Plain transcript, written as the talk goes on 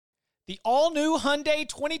The all-new Hyundai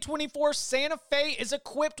 2024 Santa Fe is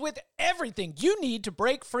equipped with everything you need to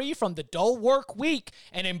break free from the dull work week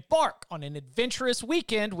and embark on an adventurous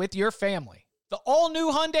weekend with your family. The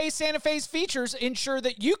all-new Hyundai Santa Fe's features ensure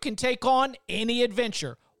that you can take on any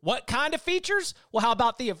adventure. What kind of features? Well, how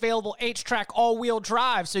about the available H-Track all-wheel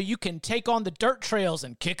drive so you can take on the dirt trails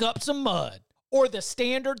and kick up some mud? Or the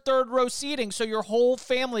standard third-row seating so your whole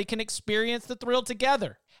family can experience the thrill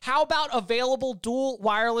together? How about available dual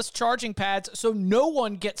wireless charging pads so no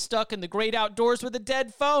one gets stuck in the great outdoors with a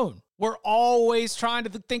dead phone? We're always trying to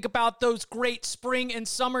think about those great spring and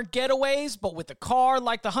summer getaways, but with a car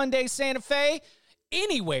like the Hyundai Santa Fe,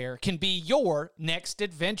 anywhere can be your next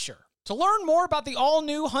adventure. To learn more about the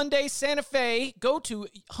all-new Hyundai Santa Fe, go to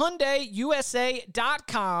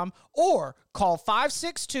HyundaiUSA.com or call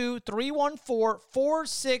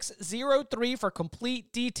 562-314-4603 for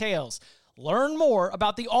complete details. Learn more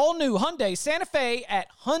about the all-new Hyundai Santa Fe at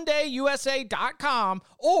HyundaiUSA.com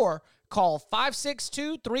or call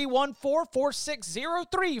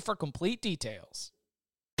 562-314-4603 for complete details.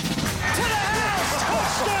 To the house!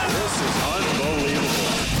 Touchdown! This is unbelievable.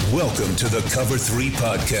 Welcome to the Cover 3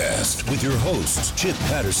 Podcast with your hosts, Chip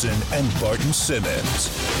Patterson and Barton Simmons.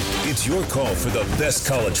 It's your call for the best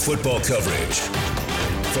college football coverage.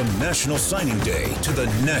 From National Signing Day to the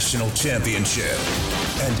National Championship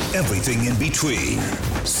and everything in between,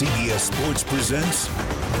 CBS Sports presents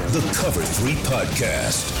the Cover 3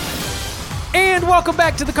 Podcast. And welcome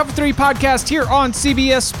back to the Cover 3 Podcast here on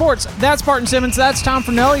CBS Sports. That's Barton Simmons. That's Tom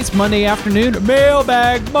Fornelli. It's Monday afternoon.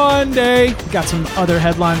 Mailbag Monday. We got some other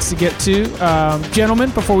headlines to get to.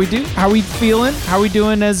 Gentlemen, before we do, how are we feeling? How are we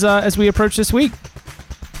doing as we approach this week?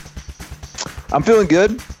 I'm feeling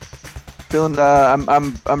good.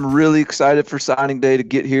 I'm really excited for signing day to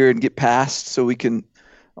get here and get past so we can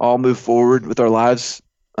all move forward with our lives,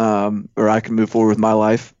 or I can move forward with my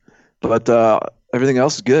life. But everything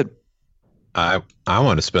else is good. I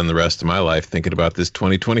want to spend the rest of my life thinking about this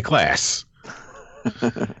 2020 class.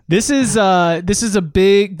 This is a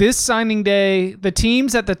big this signing day. The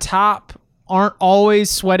teams at the top aren't always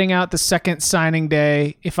sweating out the second signing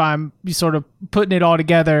day. If I'm sort of putting it all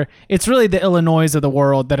together, it's really the Illinois of the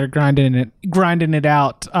world that are grinding it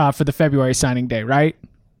out for the February signing day, right?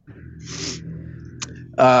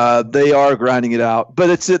 They are grinding it out, but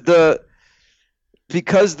it's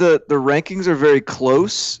because the rankings are very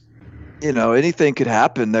close. You know, anything could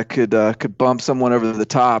happen that could bump someone over the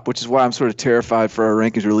top, which is why I'm sort of terrified for our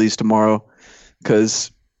rankings release tomorrow.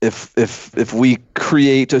 Because if we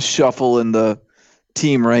create a shuffle in the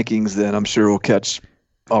team rankings, then I'm sure we'll catch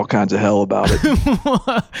all kinds of hell about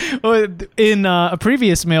it. In a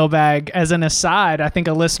previous mailbag, as an aside, I think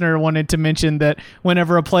a listener wanted to mention that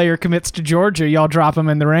whenever a player commits to Georgia, y'all drop them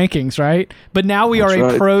in the rankings, right? But now we are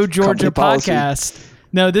a pro-Georgia podcast.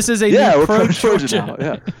 No, this is a we're pro-Georgia now.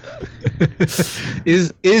 Yeah.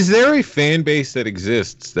 Is there a fan base that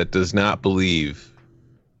exists that does not believe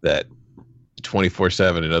that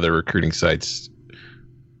 24/7 and other recruiting sites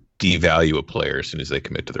devalue a player as soon as they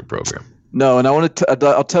commit to their program? No, and I'll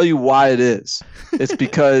tell you why it is. It's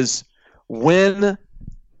because when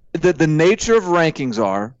the nature of rankings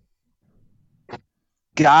are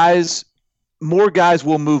more guys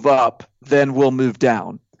will move up than will move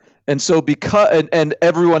down. And so and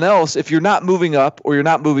everyone else, if you're not moving up or you're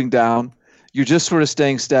not moving down, you're just sort of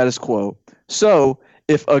staying status quo. So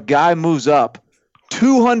if a guy moves up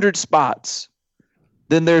 200 spots,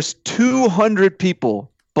 then there's 200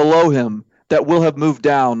 people below him that will have moved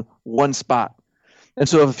down one spot. And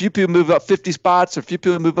so if a few people move up 50 spots or a few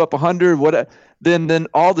people move up 100, then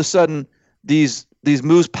all of a sudden these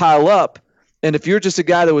moves pile up. And if you're just a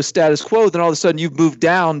guy that was status quo, then all of a sudden you've moved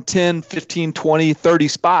down 10, 15, 20, 30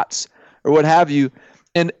 spots or what have you.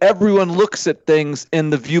 And everyone looks at things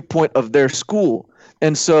in the viewpoint of their school.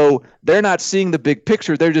 And so they're not seeing the big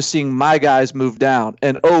picture. They're just seeing my guys move down.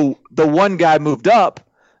 And, the one guy moved up,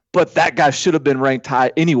 but that guy should have been ranked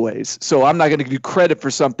high anyways. So I'm not going to give you credit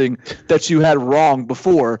for something that you had wrong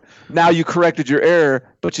before. Now you corrected your error,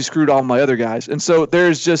 but you screwed all my other guys. And so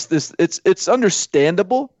there's just this – it's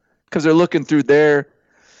understandable because they're looking through their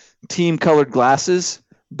team-colored glasses,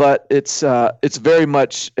 but it's very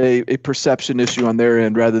much a perception issue on their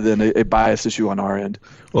end rather than a bias issue on our end.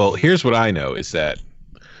 Well, here's what I know is that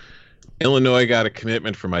Illinois got a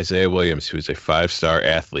commitment from Isaiah Williams, who's a 5-star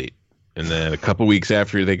athlete. And then a couple weeks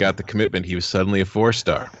after they got the commitment, he was suddenly a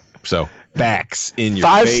 4-star. So facts in your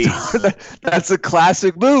face. 5-star, that's a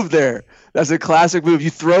classic move there. That's a classic move.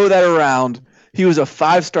 You throw that around. He was a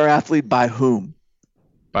 5-star athlete by whom?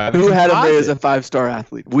 Who had him there as a 5-star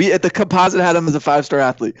athlete? We at the composite had him as a 5-star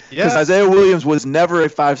athlete. Because Isaiah Williams was never a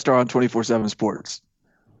 5-star on 24/7 Sports.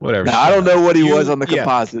 Whatever. Now, I don't know what he was on the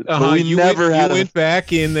composite. But we you went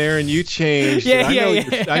back in there and you changed.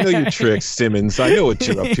 I know your tricks, Simmons. I know what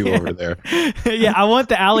you're up to over there. Yeah, I want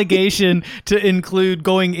the allegation to include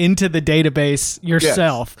going into the database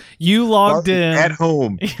yourself. Yes. You logged in at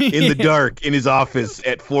home in the dark in his office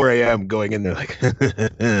at 4 a.m. going in there like,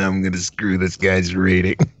 I'm going to screw this guy's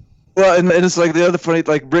rating. Well, and it's like the other funny,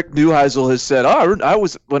 like Rick Neuheisel has said,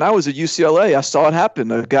 when I was at UCLA, I saw it happen.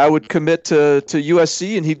 A guy would commit to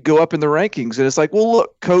USC and he'd go up in the rankings. And it's like, well,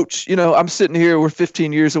 look, coach, I'm sitting here, we're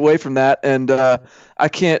 15 years away from that. And I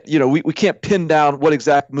can't, we can't pin down what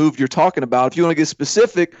exact move you're talking about. If you want to get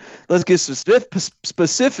specific, let's get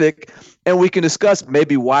specific and we can discuss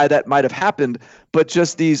maybe why that might have happened. But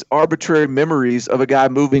just these arbitrary memories of a guy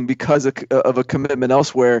moving because of a commitment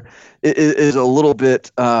elsewhere is a little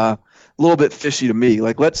bit fishy to me.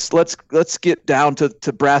 Like let's get down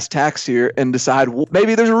to brass tacks here and decide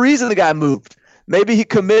maybe there's a reason the guy moved. Maybe he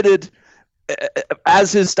committed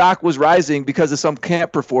as his stock was rising because of some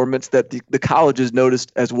camp performance that the colleges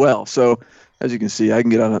noticed as well. So as you can see, I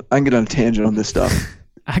can get on a tangent on this stuff.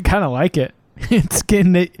 I kind of like it. It's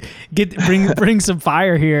bring some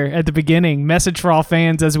fire here at the beginning. Message for all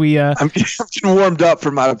fans as we. I'm getting warmed up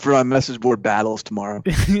for my message board battles tomorrow.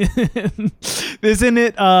 Isn't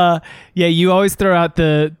it? You always throw out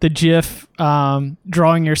the GIF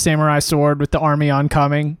drawing your samurai sword with the army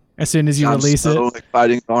oncoming as soon as you release it. Like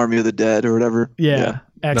fighting the army of the dead or whatever. Yeah.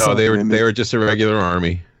 Excellent. No, they were just a regular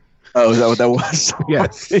army. Oh, is that what that was?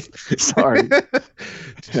 Yes. Sorry.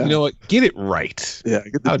 You know what? Get it right. Yeah,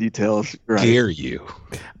 get the details right. Dare you?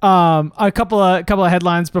 A couple of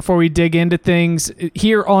headlines before we dig into things.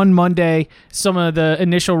 Here on Monday, some of the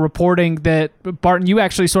initial reporting that Barton, you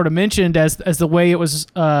actually sort of mentioned as the way it was,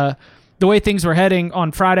 the way things were heading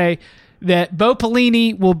on Friday, that Bo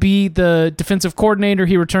Pelini will be the defensive coordinator.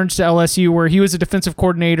 He returns to LSU, where he was a defensive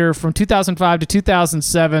coordinator from 2005 to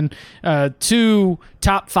 2007, 2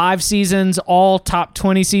 top 5 seasons, all top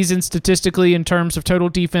 20 seasons statistically in terms of total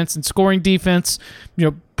defense and scoring defense.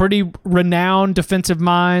 Pretty renowned defensive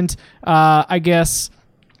mind, I guess.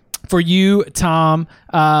 For you, Tom,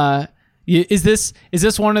 is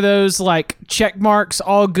this one of those like check marks,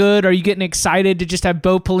 all good? Are you getting excited to just have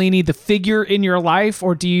Bo Pelini, the figure in your life,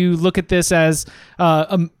 or do you look at this as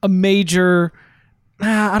a major,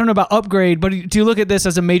 I don't know about upgrade, but do you look at this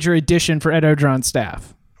as a major addition for Ed Orgeron's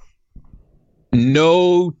staff?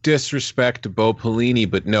 No disrespect to Bo Pelini,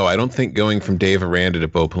 but no, I don't think going from Dave Aranda to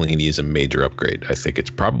Bo Pelini is a major upgrade. I think it's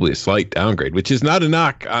probably a slight downgrade, which is not a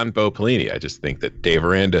knock on Bo Pelini. I just think that Dave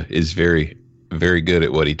Aranda is very, very good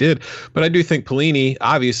at what he did. But I do think Pelini,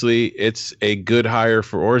 obviously, it's a good hire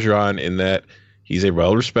for Orgeron in that he's a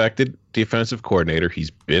well-respected defensive coordinator.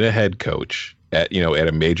 He's been a head coach at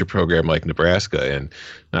a major program like Nebraska. And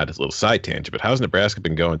not a little side tangent, but how's Nebraska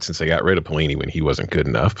been going since they got rid of Pelini when he wasn't good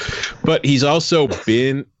enough? But he's also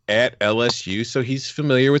been at LSU, so he's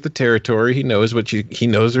familiar with the territory. He knows he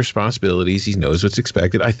knows the responsibilities. He knows what's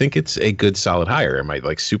expected. I think it's a good, solid hire. Am I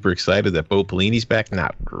super excited that Bo Pelini's back?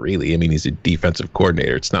 Not really. I mean, he's a defensive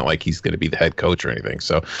coordinator. It's not like he's going to be the head coach or anything.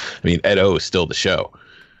 So, I mean, Ed O is still the show.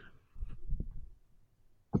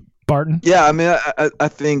 Barton? Yeah, I mean, I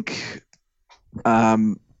think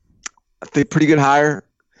pretty good hire.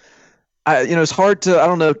 It's hard to, I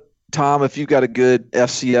don't know, Tom, if you've got a good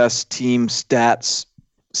FCS team stats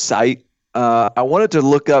site. I wanted to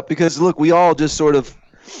look up because, look, we all just sort of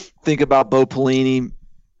think about Bo Pelini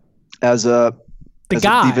as a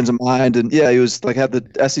defensive mind. And, yeah, he was had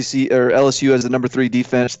the SEC or LSU as the number 3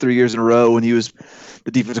 defense 3 years in a row when he was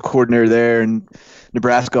the defensive coordinator there. And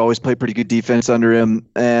Nebraska always played pretty good defense under him.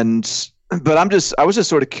 But I was just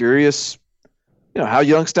sort of curious, how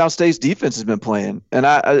Youngstown State's defense has been playing. And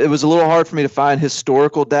it was a little hard for me to find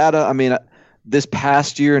historical data. I mean, this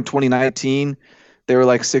past year in 2019, they were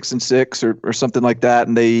 6-6 or something like that.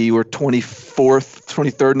 And they were 24th,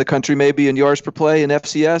 23rd in the country, maybe in yards per play in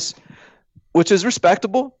FCS, which is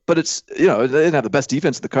respectable, but it's, they didn't have the best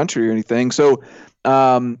defense in the country or anything. So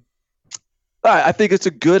I think it's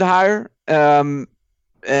a good hire. And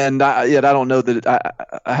I don't know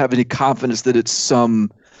that I have any confidence that it's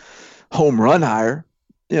some home run hire.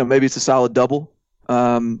 Maybe it's a solid double.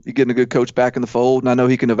 You're getting a good coach back in the fold, and I know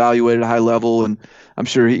he can evaluate at a high level, and I'm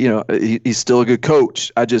sure he's still a good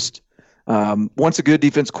coach. I just once a good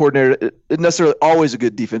defense coordinator, isn't necessarily always a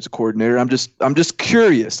good defensive coordinator. I'm just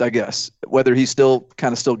curious, I guess, whether he still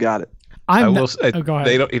got it. I will say,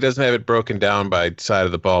 he doesn't have it broken down by side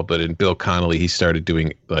of the ball, but in Bill Connolly, he started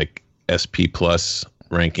doing SP plus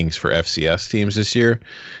rankings for FCS teams this year,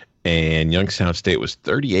 and Youngstown State was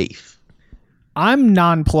 38th. I'm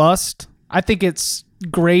nonplussed. I think it's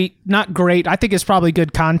great. Not great. I think it's probably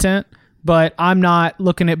good content, but I'm not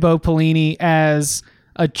looking at Bo Pelini as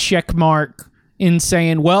a check mark in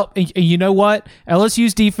saying, well, you know what?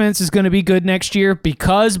 LSU's defense is going to be good next year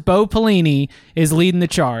because Bo Pelini is leading the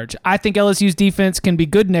charge. I think LSU's defense can be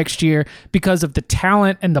good next year because of the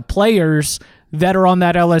talent and the players that are on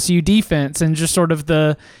that LSU defense, and just sort of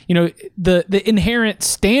the inherent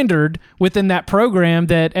standard within that program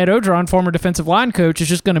that Ed Orgeron, former defensive line coach, is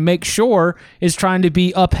just going to make sure is trying to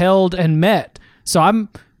be upheld and met. So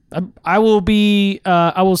I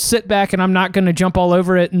will sit back, and I'm not going to jump all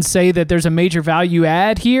over it and say that there's a major value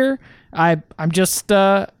add here. I'm just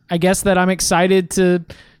I guess that I'm excited to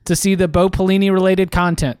see the Bo Pelini related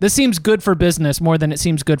content. This seems good for business more than it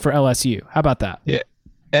seems good for LSU. How about that? Yeah.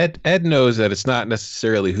 Ed knows that it's not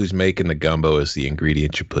necessarily who's making the gumbo is the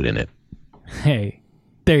ingredient you put in it. Hey,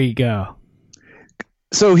 there you go.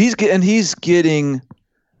 So he's getting,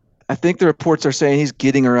 I think the reports are saying he's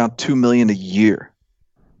getting around $2 million a year,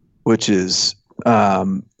 which is,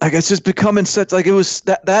 I guess, just becoming such, like, it was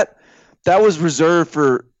that was reserved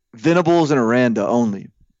for Venables and Aranda only,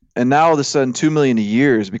 and now all of a sudden $2 million a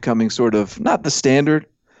year is becoming sort of not the standard.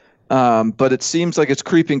 But it seems like it's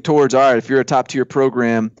creeping towards, all right, if you're a top tier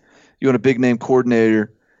program, you want a big name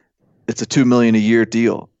coordinator, it's a $2 million a year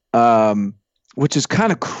deal, which is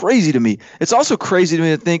kind of crazy to me. It's also crazy to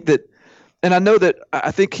me to think that, and I know that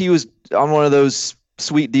I think he was on one of those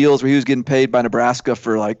sweet deals where he was getting paid by Nebraska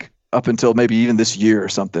for like up until maybe even this year or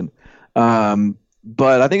something.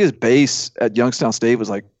 But I think his base at Youngstown State was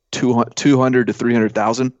like 200 to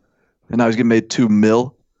 300,000, and now he's getting made $2 million.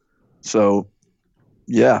 So,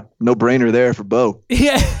 yeah, no brainer there for Bo.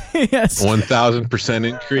 Yeah, yes. 1,000%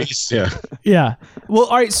 increase. Yeah. Yeah. Well,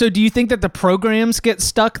 all right. So, do you think that the programs get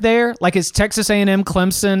stuck there? Like, is Texas A&M,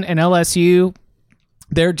 Clemson, and LSU?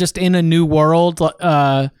 They're just in a new world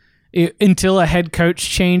until a head coach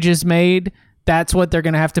change is made. That's what they're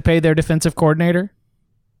going to have to pay their defensive coordinator.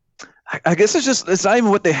 I guess it's not even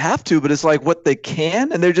what they have to, but it's like what they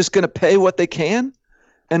can, and they're just going to pay what they can,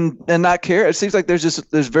 and not care. It seems like there's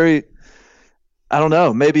very. I don't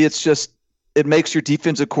know. Maybe it's just it makes your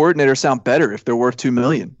defensive coordinator sound better if they're worth $2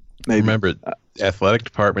 million. Maybe. Remember, athletic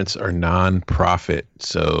departments are non-profit,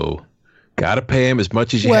 so got to pay them as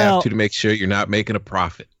much as you have to make sure you're not making a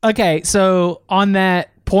profit. Okay, so on that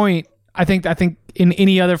point, I think in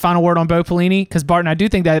any other final word on Bo Pelini, because Barton, I do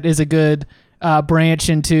think that is a good branch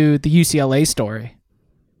into the UCLA story.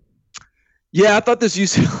 Yeah, I thought this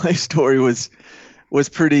UCLA story was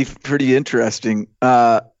pretty interesting.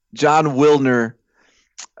 John Wilner.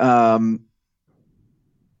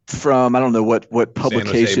 From I don't know what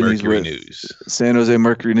publication he's with. San Jose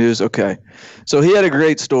Mercury News. Okay, so he had a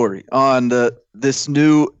great story on this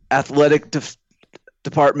new athletic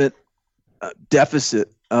department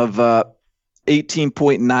deficit of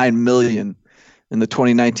 $18.9 million in the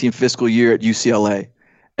 2019 fiscal year at UCLA,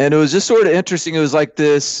 and it was just sort of interesting. It was like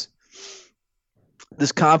this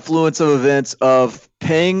confluence of events of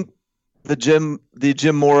paying the Jim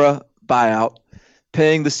Mora buyout,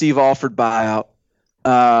 paying the Steve Alford buyout,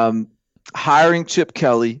 hiring Chip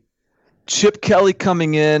Kelly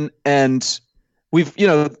coming in, and we've,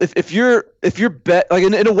 if you're like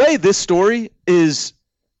in a way, this story is,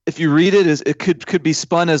 if you read it, is it could be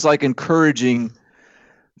spun as like encouraging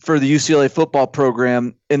for the UCLA football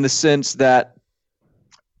program, in the sense that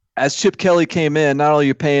as Chip Kelly came in, not only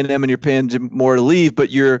you're paying him and you're paying Jim Mora to leave, but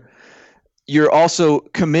you're also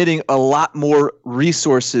committing a lot more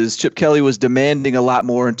resources. Chip Kelly was demanding a lot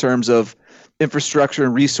more in terms of infrastructure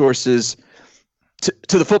and resources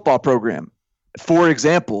to the football program. For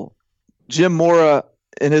example, Jim Mora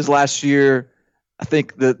in his last year, I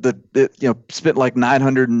think spent like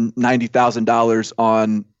 $990,000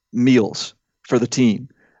 on meals for the team,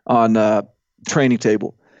 on training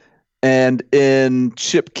table. And in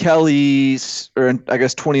Chip Kelly's, or in, I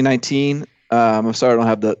guess 2019, I'm sorry I don't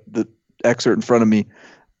have the excerpt in front of me.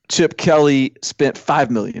 Chip Kelly spent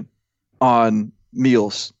 $5 million on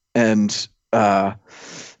meals and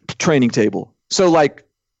training table. So like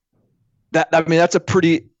that, I mean, that's a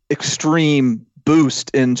pretty extreme boost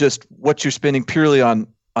in just what you're spending purely on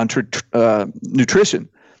nutrition.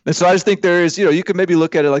 And so I just think there is, you could maybe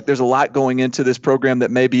look at it like there's a lot going into this program that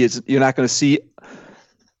maybe you're not going to see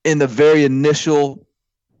in the very initial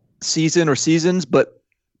season or seasons, but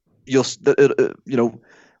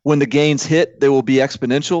when the gains hit, they will be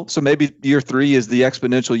exponential. So maybe year 3 is the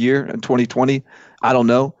exponential year in 2020. I don't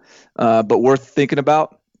know, but worth thinking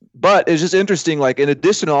about. But it's just interesting, like in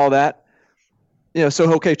addition to all that,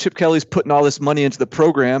 okay, Chip Kelly's putting all this money into the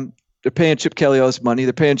program. They're paying Chip Kelly all this money.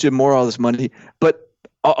 They're paying Jim Mora all this money. But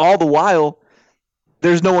all the while,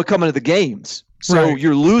 there's no one coming to the games. So Right.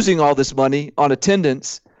 you're losing all this money on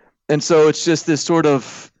attendance. And so it's just this sort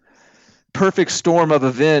of perfect storm of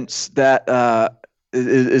events that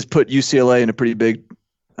is put UCLA in a pretty big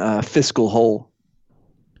fiscal hole.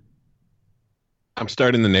 I'm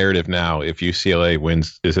starting the narrative now. If UCLA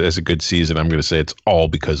has a good season, I'm going to say it's all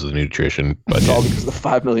because of the nutrition budget. It's all because of the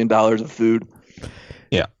 $5 million of food.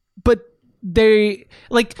 Yeah. But they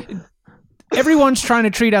everyone's trying to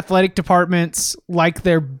treat athletic departments like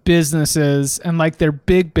they're businesses and like they're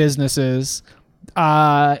big businesses.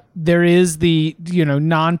 There is the,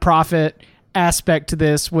 nonprofit aspect to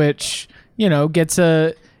this, which, gets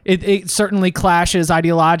it certainly clashes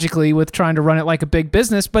ideologically with trying to run it like a big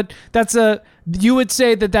business, but you would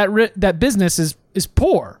say that business is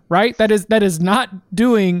poor, right? That is not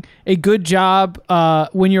doing a good job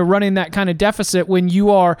when you're running that kind of deficit, when you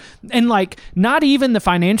are, and like not even the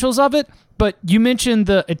financials of it, but you mentioned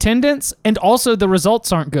the attendance and also the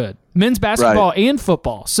results aren't good. Men's basketball Right. and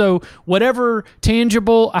football. So whatever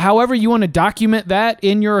tangible, however you want to document that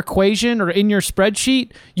in your equation or in your spreadsheet,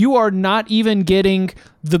 you are not even getting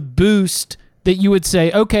the boost that you would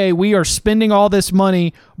say, okay, we are spending all this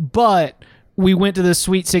money, but we went to the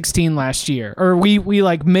Sweet 16 last year, or we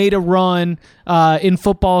like made a run in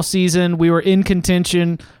football season. We were in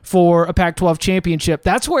contention for a Pac-12 championship.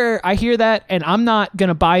 That's where I hear that, and I'm not going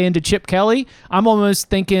to buy into Chip Kelly. I'm almost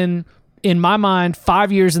thinking in my mind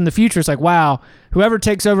 5 years in the future. It's like, wow, whoever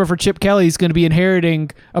takes over for Chip Kelly is going to be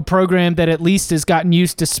inheriting a program that at least has gotten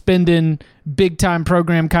used to spending big-time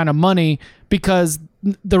program kind of money because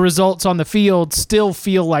the results on the field still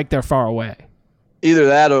feel like they're far away. Either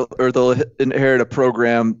that or they'll inherit a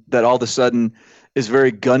program that all of a sudden is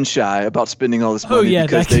very gun shy about spending all this money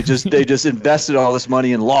because they just invested all this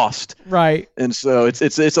money and lost. Right. And so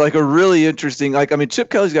it's like a really interesting,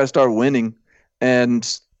 Chip Kelly's got to start winning,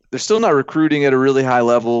 and they're still not recruiting at a really high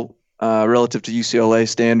level relative to UCLA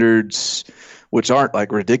standards, which aren't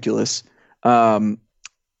like ridiculous. But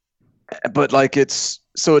it's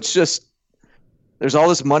just, there's all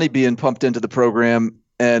this money being pumped into the program,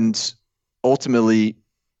 and ultimately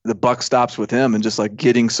the buck stops with him and just like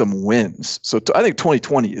getting some wins. So I think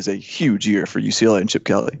 2020 is a huge year for UCLA and Chip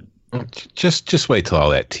Kelly. Just wait till all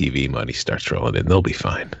that TV money starts rolling in. They'll be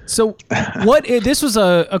fine. So this was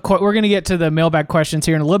we're going to get to the mailbag questions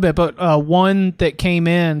here in a little bit, but one that came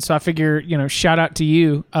in, so I figure, shout out to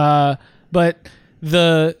you. But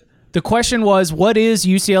the question was, what is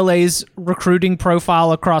UCLA's recruiting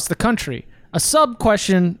profile across the country? A sub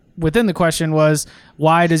question within the question was,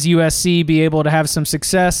 why does USC be able to have some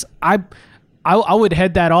success? I would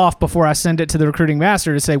head that off before I send it to the recruiting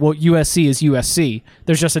master to say, well, USC is USC.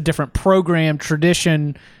 There's just a different program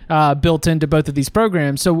tradition built into both of these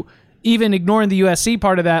programs. So even ignoring the USC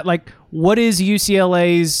part of that, like, what is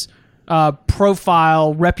UCLA's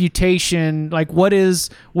profile, reputation? Like, what is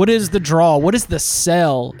the draw? What is the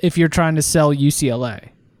sell if you're trying to sell UCLA?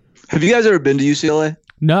 Have you guys ever been to UCLA?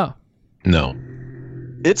 No. No.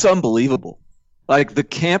 It's unbelievable. Like, the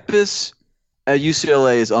campus at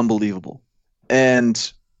UCLA is unbelievable.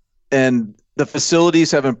 And the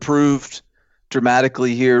facilities have improved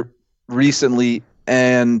dramatically here recently.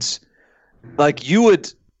 And like, you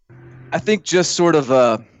would, I think, just sort of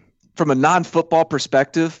from a non-football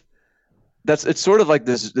perspective, it's sort of like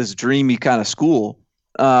this dreamy kind of school.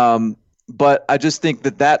 But I just think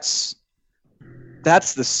that's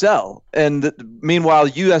the sell. And meanwhile,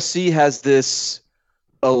 USC has this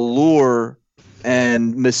allure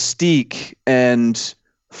and mystique and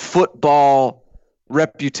football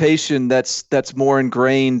reputation that's more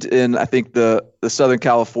ingrained in, I think, the Southern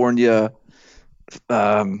California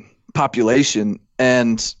population,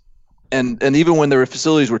 and even when their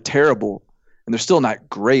facilities were terrible, and they're still not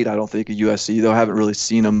great, I don't think, at USC, though I haven't really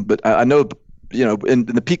seen them, but I know, in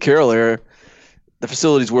the Pete Carroll era, the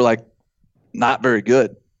facilities were like not very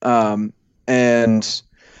good, and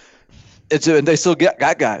they still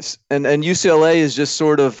got guys, and UCLA is just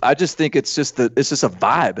sort of, I just think it's just a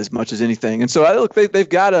vibe as much as anything. And so they've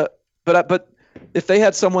got to, but if they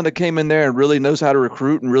had someone that came in there and really knows how to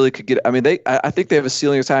recruit and really could get, I think they have a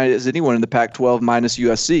ceiling as high as anyone in the Pac-12 minus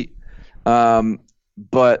USC.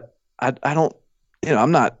 But I don't,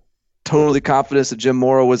 I'm not totally confident that Jim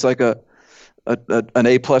Mora was like an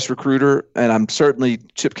A+ recruiter, and I'm certainly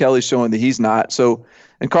Chip Kelly's showing that he's not. So,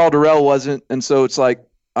 and Carl Durrell wasn't, and so it's like,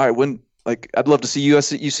 all right, I'd love to see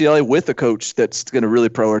UCLA with a coach that's going to really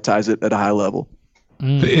prioritize it at a high level.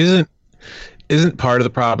 Isn't part of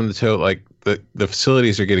the problem that like the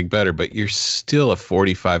facilities are getting better, but you're still a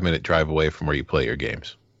 45-minute drive away from where you play your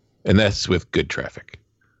games, and that's with good traffic.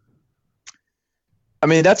 I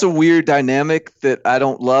mean, that's a weird dynamic that I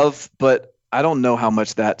don't love, but I don't know how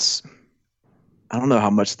much that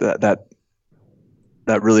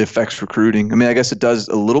really affects recruiting. I mean, I guess it does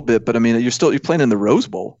a little bit, but I mean, you're playing in the Rose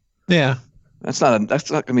Bowl. Yeah. That's not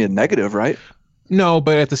going to be a negative, right? No,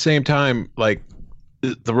 but at the same time, like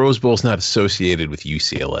the Rose Bowl is not associated with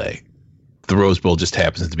UCLA. The Rose Bowl just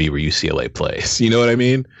happens to be where UCLA plays. You know what I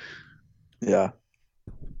mean? Yeah.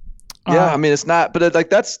 Yeah, I mean, it's not, but like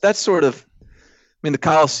that's sort of, I mean, the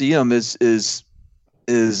Coliseum is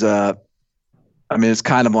I mean, it's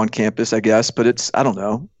kind of on campus, I guess, but I don't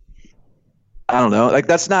know. Like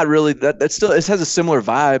that's not really that's still, it has a similar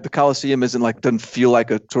vibe. The Coliseum doesn't feel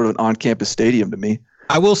like a sort of an on-campus stadium to me.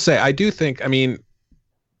 I will say, I do think, I mean,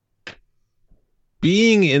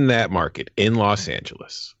 being in that market in Los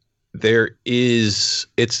Angeles,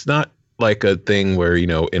 it's not like a thing where, you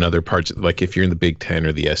know, in other parts, like if you're in the Big Ten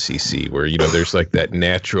or the SEC, where, you know, there's like that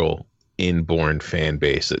natural inborn fan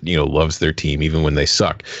base that, you know, loves their team even when they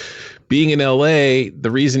suck. Being in LA,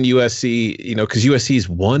 the reason USC, you know, because USC's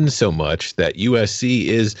won so much, that USC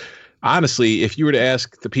is, honestly, if you were to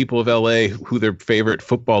ask the people of LA who their favorite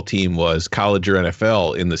football team was, college or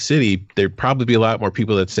NFL in the city, there'd probably be a lot more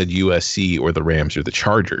people that said USC or the Rams or the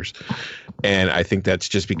Chargers. And I think that's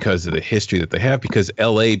just because of the history that they have, because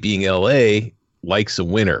LA being LA likes a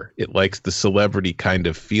winner. It likes the celebrity kind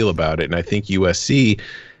of feel about it. And I think USC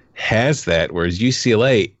has that, whereas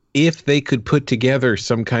UCLA, if they could put together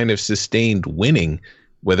some kind of sustained winning,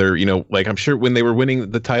 whether, you know, like I'm sure when they were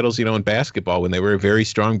winning the titles, you know, in basketball, when they were a very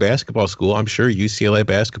strong basketball school, I'm sure UCLA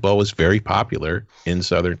basketball was very popular in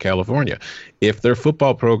Southern California. If their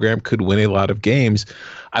football program could win a lot of games,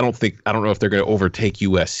 I don't know if they're going to overtake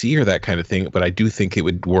USC or that kind of thing, but I do think it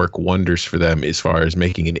would work wonders for them as far as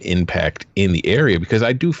making an impact in the area, because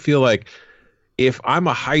I do feel like if I'm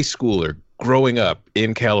a high schooler growing up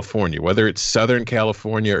in California, whether it's Southern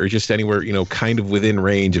California or just anywhere, you know, kind of within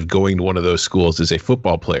range of going to one of those schools as a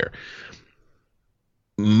football player,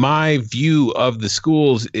 my view of the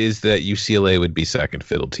schools is that UCLA would be second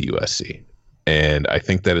fiddle to USC. And I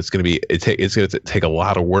think that it's going to take a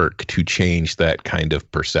lot of work to change that kind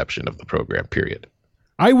of perception of the program, period.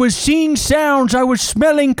 I was seeing sounds. I was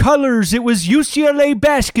smelling colors. It was UCLA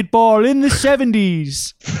basketball in the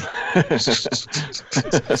 70s.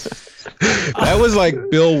 That was like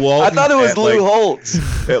Bill Walton. I thought it was Lou Holtz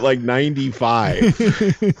at like 95. I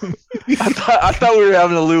thought we were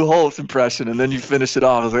having a Lou Holtz impression, and then you finish it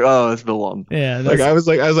off. I was like, oh, that's Bill Walton. Yeah, I was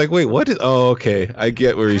like, wait, what? Oh, okay, I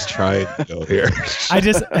get where he's trying to go here.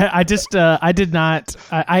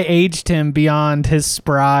 I aged him beyond his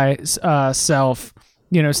spry self.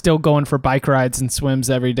 You know, still going for bike rides and swims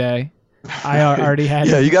every day. I already had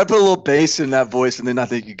you got to put a little bass in that voice, and then I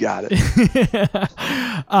think you got it.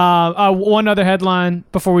 One other headline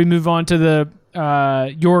before we move on to the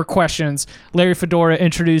your questions. Larry Fedora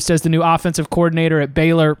introduced as the new offensive coordinator at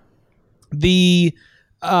Baylor. The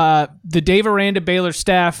Dave Aranda Baylor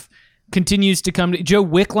staff continues to come. Joe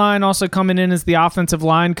Wickline also coming in as the offensive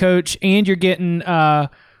line coach, and you're getting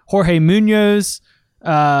Jorge Munoz,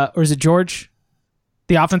 or is it George?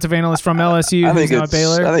 The offensive analyst from LSU, who's now at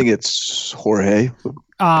Baylor. I think it's Jorge, would be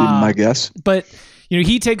my guess. But, you know,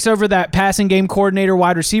 he takes over that passing game coordinator,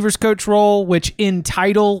 wide receivers coach role, which in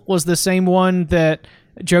title was the same one that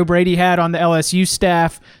Joe Brady had on the LSU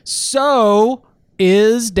staff. So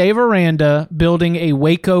is Dave Aranda building a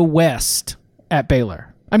Waco West at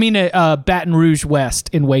Baylor? I mean, a Baton Rouge West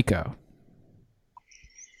in Waco.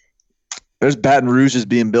 There's Baton Rouges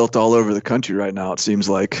being built all over the country right now, it seems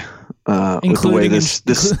like. With the way this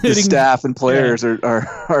staff and players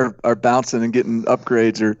are bouncing and getting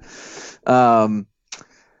upgrades, I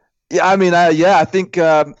think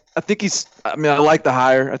he's. I mean, I like the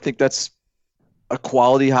hire. I think that's a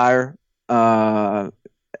quality hire.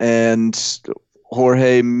 And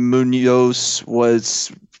Jorge Munoz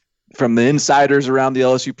was, from the insiders around the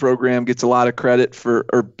LSU program, gets a lot of credit for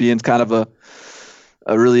being kind of a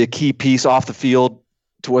really a key piece off the field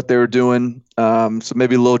to what they were doing. So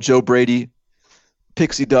maybe a little Joe Brady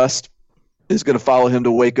pixie dust is going to follow him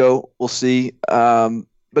to Waco. We'll see.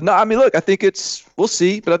 But no, I mean, look, I think we'll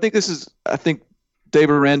see. But I think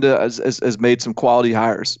Dave Aranda has made some quality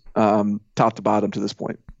hires, top to bottom to this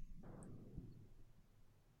point.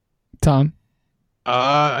 Tom?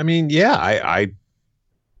 I mean, yeah, I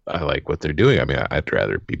like what they're doing. I mean, I'd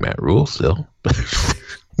rather be Matt Rule still.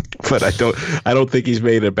 But I don't think he's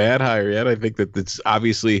made a bad hire yet. I think that it's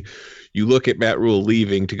obviously, you look at Matt Rule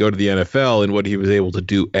leaving to go to the NFL and what he was able to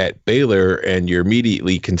do at Baylor, and you're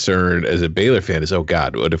immediately concerned as a Baylor fan is, oh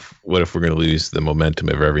God, what if we're going to lose the momentum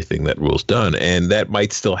of everything that Rule's done? And that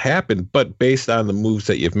might still happen, but based on the moves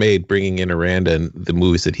that you've made, bringing in Aranda and the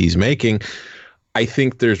moves that he's making, I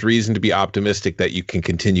think there's reason to be optimistic that you can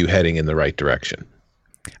continue heading in the right direction.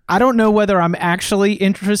 I don't know whether I'm actually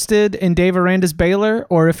interested in Dave Aranda's Baylor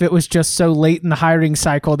or if it was just so late in the hiring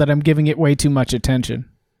cycle that I'm giving it way too much attention.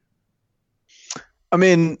 I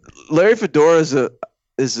mean, Larry Fedora is a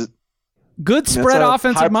good spread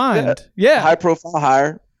offensive mind. Yeah. High profile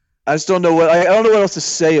hire. I just don't know I don't know what else to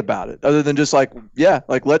say about it other than just like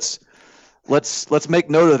let's make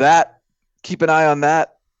note of that. Keep an eye on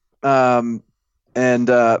that.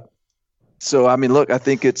 So I mean, look, I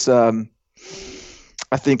think it's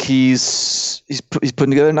I think he's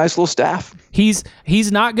putting together a nice little staff. He's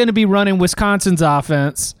not going to be running Wisconsin's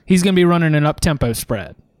offense. He's going to be running an up-tempo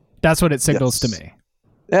spread. That's what it signals to me.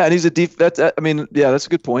 Yeah, and he's that's a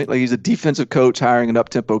good point. Like, he's a defensive coach hiring an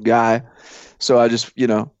up-tempo guy. So I just,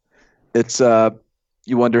 it's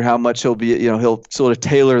you wonder how much he'll be, he'll sort of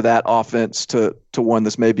tailor that offense to one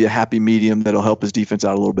that's maybe a happy medium that'll help his defense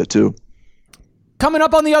out a little bit too. Coming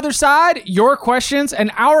up on the other side, your questions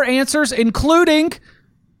and our answers, including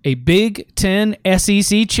a Big Ten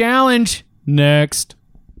SEC challenge next.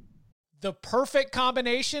 The perfect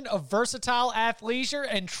combination of versatile athleisure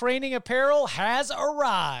and training apparel has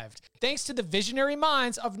arrived. Thanks to the visionary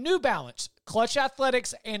minds of New Balance, Clutch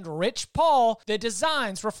Athletics, and Rich Paul, the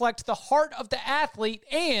designs reflect the heart of the athlete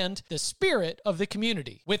and the spirit of the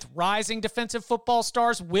community. With rising defensive football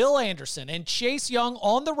stars Will Anderson and Chase Young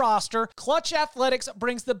on the roster, Clutch Athletics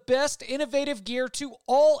brings the best innovative gear to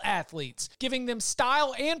all athletes, giving them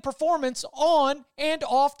style and performance on and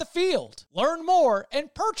off the field. Learn more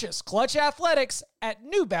and purchase Clutch Athletics at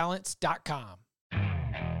newbalance.com.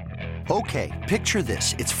 Okay, picture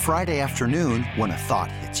this. It's Friday afternoon when a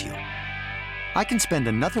thought hits you. I can spend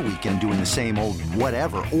another weekend doing the same old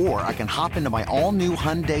whatever, or I can hop into my all-new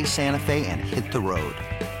Hyundai Santa Fe and hit the road.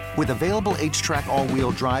 With available H-Track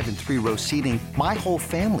all-wheel drive and 3-row seating, my whole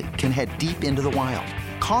family can head deep into the wild.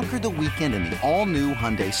 Conquer the weekend in the all-new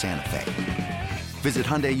Hyundai Santa Fe. Visit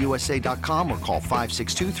HyundaiUSA.com or call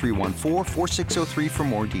 562-314-4603 for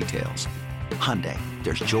more details. Hyundai,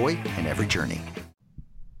 there's joy in every journey.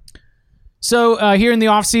 So here in the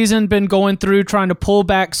offseason, been going through trying to pull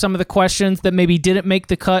back some of the questions that maybe didn't make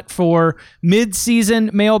the cut for mid-season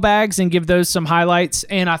mailbags and give those some highlights.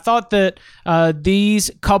 And I thought that these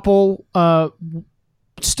couple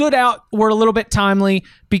stood out, were a little bit timely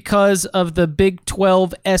because of the Big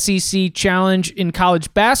 12 SEC Challenge in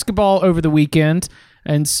college basketball over the weekend.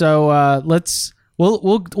 And so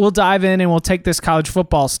we'll dive in and we'll take this college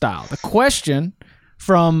football style. The question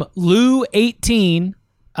from Lou18.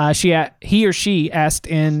 He or she asked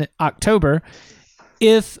in October,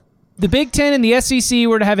 if the Big Ten and the SEC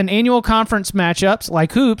were to have an annual conference matchups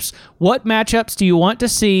like hoops, what matchups do you want to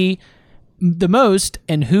see the most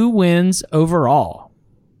and who wins overall?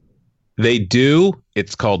 They do.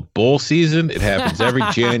 It's called bowl season. It happens every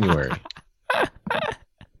January.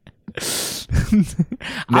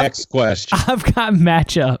 Next question. I've got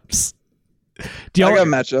matchups. I got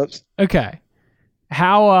matchups. Okay.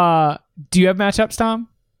 How do you have matchups, Tom?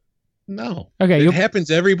 No. Okay. It happens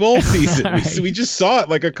every bowl season. We just saw it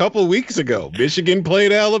like a couple weeks ago. Michigan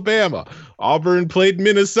played Alabama. Auburn played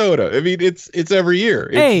Minnesota. I mean, it's every year.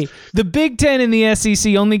 Hey, the Big Ten and the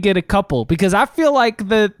SEC only get a couple because I feel like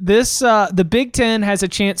the Big Ten has a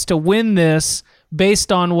chance to win this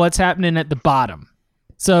based on what's happening at the bottom.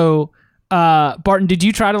 So, Barton, did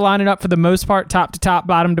you try to line it up for the most part, top to top,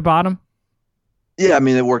 bottom to bottom? Yeah, I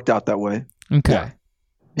mean, it worked out that way. Okay.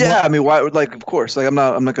 Yeah, I mean, why? Like, of course, like I'm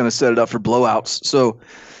not going to set it up for blowouts. So,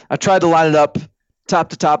 I tried to line it up, top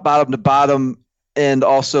to top, bottom to bottom, and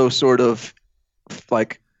also sort of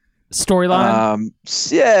like storyline.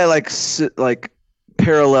 Yeah, like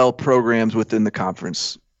parallel programs within the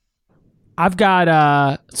conference. I've got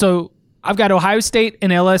Ohio State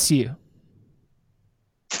and LSU.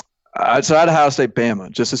 So I had Ohio State, Bama,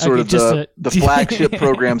 just as sort of the flagship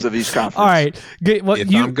programs of each conference. All right. Good. Well,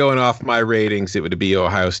 if I'm going off my ratings, it would be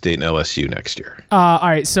Ohio State and LSU next year. All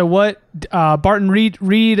right. So what, Barton, read.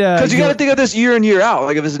 Because you got to think of this year in, year out.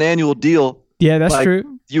 Like if it's an annual deal. Yeah, that's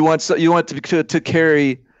true. You want to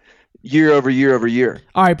carry year over year over year.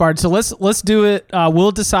 All right, Barton. So let's do it.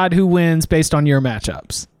 We'll decide who wins based on your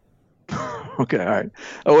matchups. Okay. All right.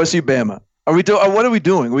 OSU, Bama. What are we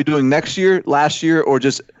doing? Are we doing next year, last year, or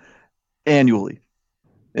just annually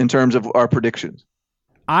in terms of our predictions?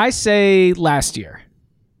 I say last year.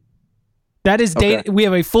 That is data. Okay. We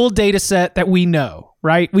have a full data set that we know,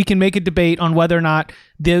 right? We can make a debate on whether or not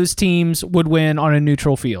those teams would win on a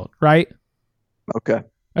neutral field, right? Okay.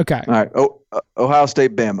 All right. Ohio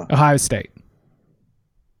State, Bama. Ohio State.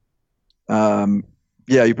 Yeah,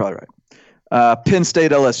 you're probably right. Penn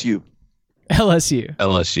State, LSU. LSU.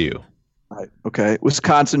 LSU. Right. Okay.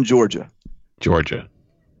 Wisconsin, Georgia. Georgia.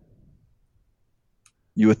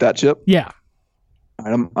 You with that, Chip? Yeah.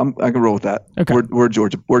 All right, I can roll with that. Okay. We're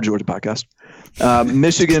Georgia podcast.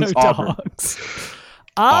 Michigan, Go Auburn. Dogs.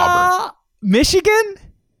 Auburn. Michigan?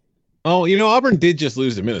 Oh, Auburn did just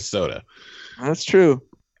lose to Minnesota. That's true.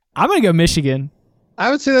 I'm going to go Michigan. I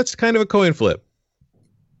would say that's kind of a coin flip.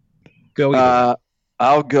 Go either.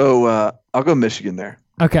 I'll go Michigan there.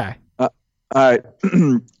 Okay. All right.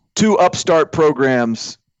 2 upstart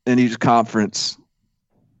programs in each conference.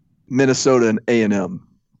 Minnesota and A&M.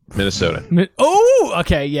 Minnesota. Oh,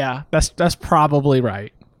 okay, yeah. That's probably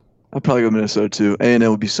right. I'll probably go Minnesota too. A&M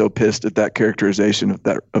would be so pissed at that characterization of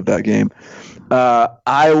that game.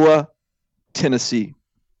 Iowa, Tennessee.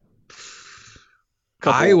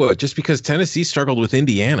 Iowa, just because Tennessee struggled with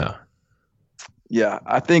Indiana. Yeah,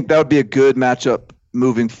 I think that would be a good matchup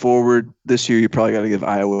moving forward. This year, you probably got to give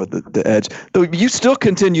Iowa the edge. Though you still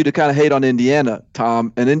continue to kind of hate on Indiana,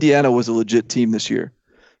 Tom, and Indiana was a legit team this year.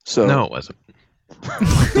 So No, it wasn't.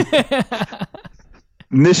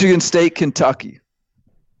 Michigan State, Kentucky.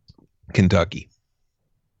 Kentucky.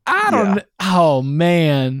 I don't know. Oh,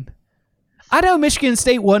 man. I know Michigan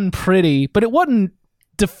State wasn't pretty, but it wasn't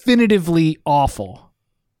definitively awful.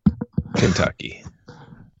 Kentucky.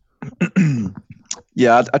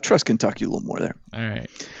 Yeah, I trust Kentucky a little more there. All right.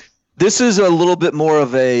 This is a little bit more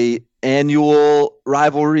of a annual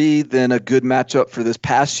rivalry than a good matchup for this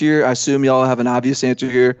past year. I assume y'all have an obvious answer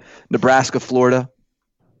here. Nebraska, Florida.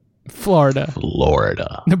 Florida.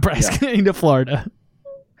 Nebraska into Florida.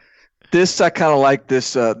 This I kind of like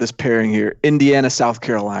this pairing here. Indiana, South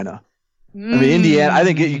Carolina. I mean, Indiana. I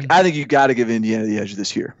think you got to give Indiana the edge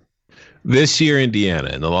this year. This year, Indiana.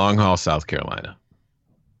 In the long haul, South Carolina.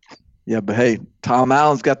 Yeah, but hey, Tom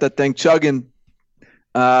Allen's got that thing chugging.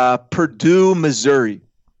 Purdue, Missouri.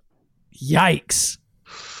 Yikes.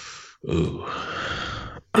 Ooh.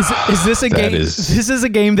 Is this a game? This is a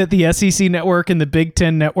game that the SEC Network and the Big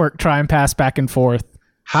Ten Network try and pass back and forth.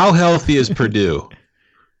 How healthy is Purdue?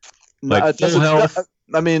 Like full health?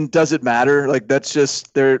 I mean, does it matter? Like that's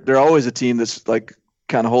just they're always a team that's like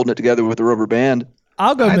kind of holding it together with a rubber band.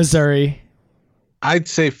 I'll go Missouri. I'd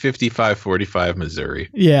say 55-45 Missouri.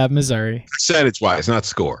 Yeah, Missouri. Percentage-wise, not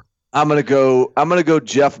score. I'm gonna go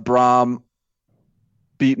Jeff Brom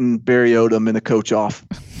beating Barry Odom in a coach off.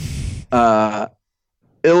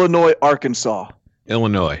 Illinois, Arkansas.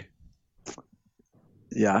 Illinois.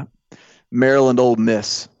 Yeah. Maryland, Ole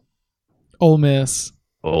Miss. Ole Miss.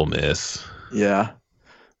 Ole Miss. Yeah.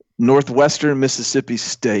 Northwestern, Mississippi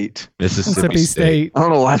State. Mississippi State. I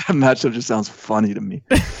don't know why that matchup just sounds funny to me.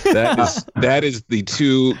 That is the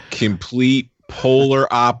two complete polar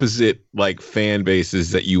opposite like fan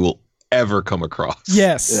bases that you will ever come across.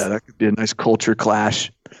 Yes. Yeah, that could be a nice culture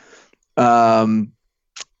clash. Rutgers,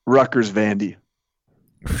 Vandy.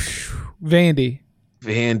 Vandy.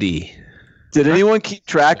 Did anyone keep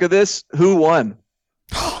track of this? Who won?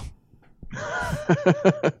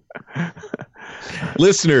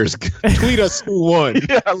 Listeners, tweet us who won.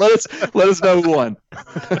 Yeah, let us know who won.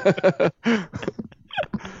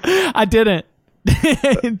 I didn't.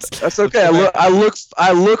 That's okay. I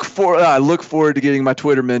look forward to getting my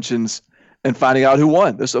Twitter mentions and finding out who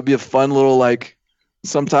won. This will be a fun little like.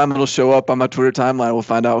 Sometime it'll show up on my Twitter timeline. We'll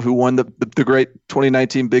find out who won the great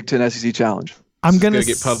 2019 Big Ten SEC Challenge. I'm going to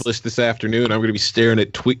get published this afternoon. I'm going to be staring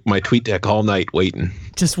at my tweet deck all night waiting.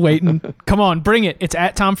 Just waiting. Come on, bring it. It's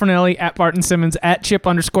at Tom Fornelli, at Barton Simmons, at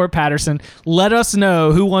Chip_Patterson. Let us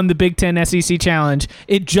know who won the Big Ten SEC Challenge.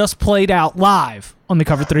 It just played out live on the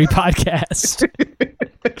Cover 3 podcast.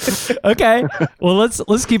 Okay. Well,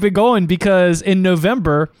 let's keep it going because in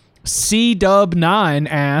November, C-Dub9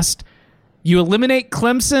 asked, you eliminate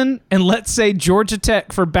Clemson and let's say Georgia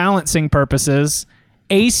Tech for balancing purposes.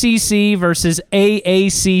 ACC versus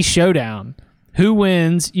AAC showdown. Who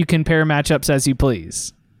wins? You can pair matchups as you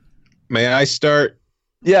please. May I start?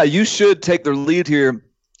 Yeah, you should take the lead here,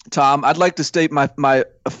 Tom. I'd like to state my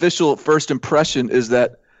official first impression is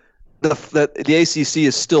that the ACC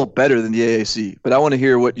is still better than the AAC, but I want to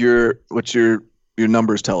hear what your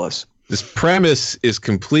numbers tell us. This premise is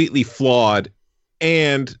completely flawed,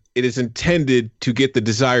 and it is intended to get the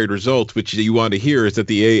desired result, which you want to hear is that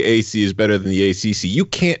the AAC is better than the ACC. You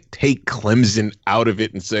can't take Clemson out of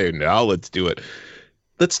it and say, now let's do it.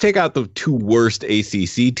 Let's take out the two worst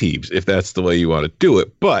ACC teams if that's the way you want to do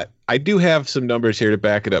it. But I do have some numbers here to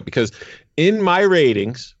back it up because in my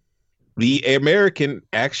ratings, the American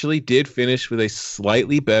actually did finish with a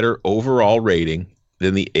slightly better overall rating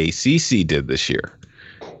than the ACC did this year.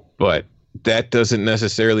 But that doesn't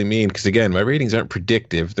necessarily mean, because again, my ratings aren't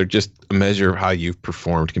predictive. They're just a measure of how you've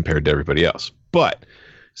performed compared to everybody else. But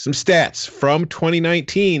some stats from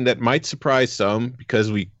 2019 that might surprise some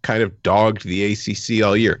because we kind of dogged the ACC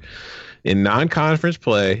all year. In non-conference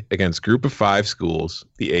play against Group of 5 schools,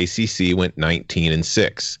 the ACC went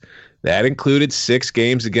 19-6. That included 6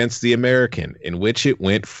 games against the American, in which it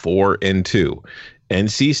went 4-2.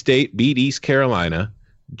 NC State beat East Carolina.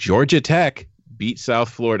 Georgia Tech beat South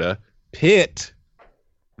Florida. Pitt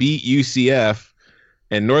beat UCF.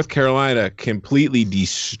 And North Carolina completely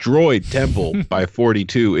destroyed Temple by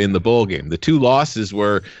 42 in the bowl game. The 2 losses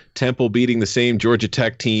were Temple beating the same Georgia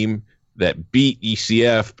Tech team that beat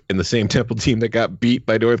ECF and the same Temple team that got beat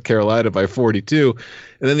by North Carolina by 42.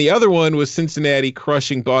 And then the other one was Cincinnati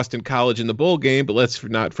crushing Boston College in the bowl game. But let's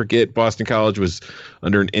not forget Boston College was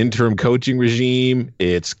under an interim coaching regime.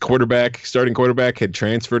 Its starting quarterback had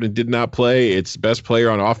transferred and did not play. Its best player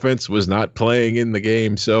on offense was not playing in the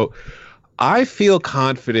game. So I feel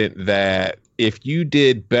confident that if you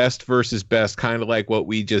did best versus best, kind of like what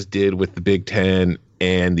we just did with the Big Ten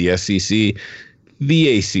and the SEC,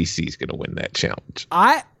 the ACC is going to win that challenge.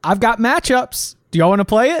 I've got matchups. Do y'all want to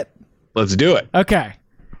play it? Let's do it. Okay.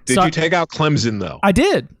 Did you take out Clemson though? I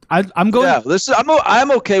did. I'm going. Yeah, listen,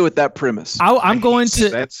 I'm okay with that premise. I'm going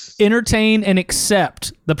to entertain and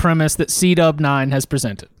accept the premise that CW9 has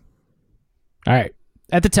presented. All right.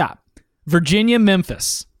 At the top, Virginia,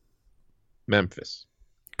 Memphis. Memphis.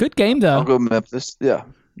 Good game though. I'll go Memphis. Yeah.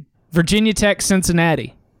 Virginia Tech,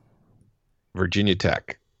 Cincinnati. Virginia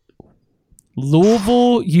Tech.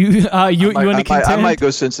 Louisville, you want to contend? I might go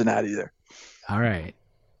Cincinnati there. All right.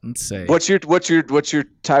 Let's see. What's your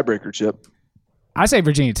tiebreaker, Chip? I say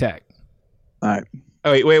Virginia Tech. All right.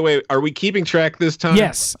 Oh, wait. Are we keeping track this time?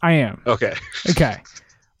 Yes, I am. Okay. Okay.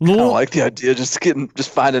 I like the idea. Just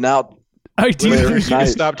finding out.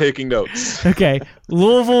 Stop taking notes. Okay.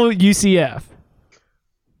 Louisville, UCF.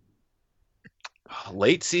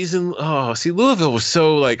 Late season. Oh, see, Louisville was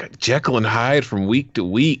so like Jekyll and Hyde from week to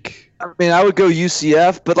week. I mean, I would go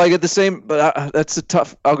UCF, but like at the same. But that's a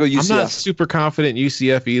tough. I'll go UCF. I'm not super confident in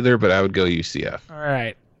UCF either, but I would go UCF. All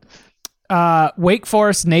right. Wake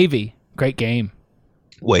Forest, Navy. Great game.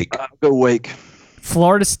 Wake. I'll go Wake.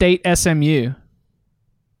 Florida State, SMU.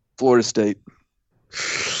 Florida State.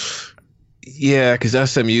 Yeah, because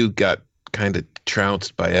SMU got kind of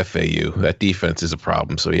trounced by FAU. That defense is a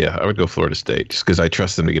problem. So yeah, I would go Florida State just because I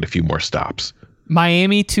trust them to get a few more stops.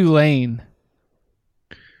 Miami, Tulane.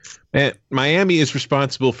 And Miami is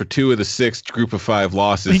responsible for 2 of the 6 Group of 5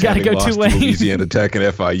 losses. You got to go Tulane. To Louisiana Tech and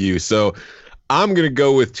FIU. So I'm going to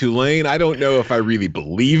go with Tulane. I don't know if I really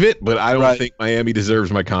believe it, but I don't think Miami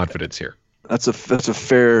deserves my confidence here. That's a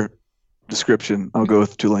fair description. I'll go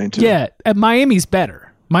with Tulane too. Yeah, Miami's better.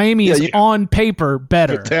 Miami is on paper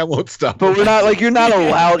better. But that won't stop. But we're not you're not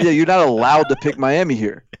allowed. Yeah, you're not allowed to pick Miami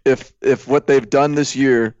here. If what they've done this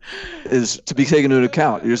year is to be taken into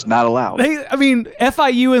account, you're just not allowed.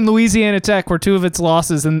 FIU and Louisiana Tech were 2 of its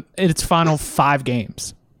losses in its final 5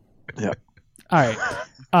 games. Yeah. All right.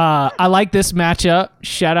 I like this matchup.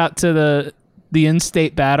 Shout out to the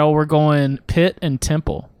in-state battle. We're going Pitt and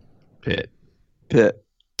Temple. Pitt.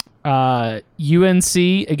 UNC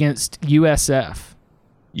against USF.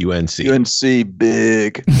 UNC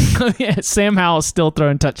big. Yeah, Sam Howell's still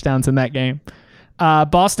throwing touchdowns in that game.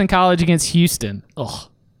 Boston College against Houston. Ugh.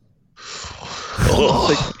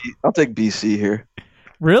 I'll take BC here.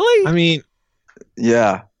 Really? I mean,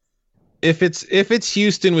 yeah. If it's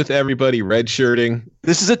Houston with everybody redshirting,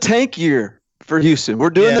 this is a tank year for Houston.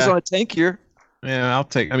 We're doing this on a tank year. Yeah, I'll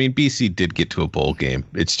take. I mean, BC did get to a bowl game.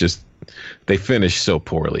 It's just they finished so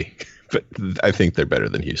poorly, but I think they're better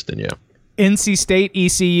than Houston. Yeah. NC State,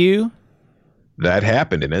 ECU. That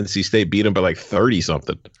happened, and NC State beat them by like 30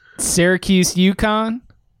 something. Syracuse, UConn.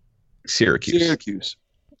 Syracuse.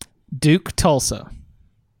 Duke, Tulsa.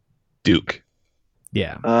 Duke.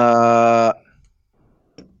 Yeah.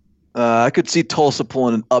 I could see Tulsa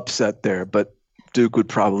pulling an upset there, but Duke would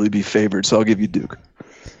probably be favored, so I'll give you Duke.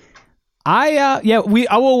 I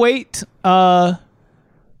will wait. I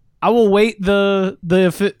will wait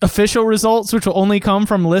the official results, which will only come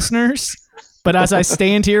from listeners. But as I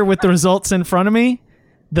stand here with the results in front of me,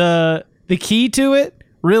 the key to it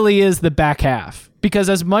really is the back half.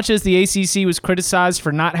 Because as much as the ACC was criticized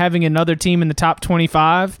for not having another team in the top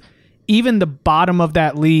 25, even the bottom of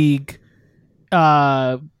that league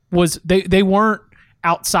they weren't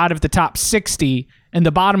outside of the top 60, and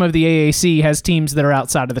the bottom of the AAC has teams that are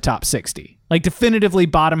outside of the top 60. Like definitively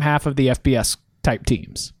bottom half of the FBS type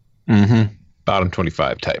teams. Mm-hmm. Bottom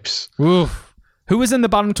 25 types. Oof. Who was in the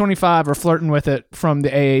bottom 25 or flirting with it from the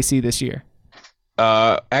AAC this year?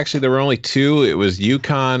 Actually, there were only 2. It was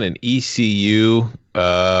UConn and ECU.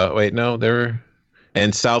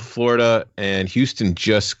 And South Florida and Houston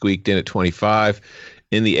just squeaked in at 25.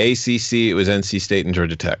 In the ACC, it was NC State and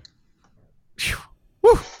Georgia Tech.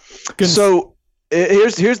 Woo. So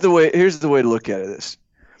here's the way to look at this.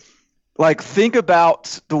 Like, think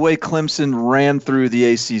about the way Clemson ran through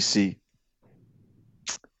the ACC.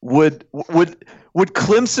 Would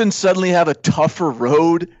Clemson suddenly have a tougher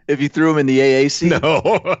road if you threw them in the AAC?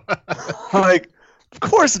 No. Like, of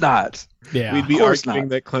course not. Yeah. We'd be Of course arguing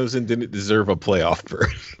not. that Clemson didn't deserve a playoff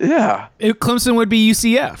berth. Yeah. Clemson would be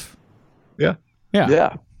UCF. Yeah.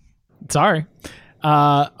 Yeah. Sorry.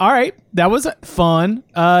 All right. That was fun.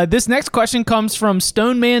 This next question comes from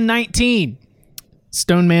Stoneman19.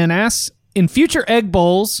 Stoneman asks, in future Egg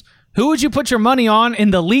Bowls, who would you put your money on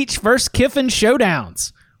in the Leach versus Kiffin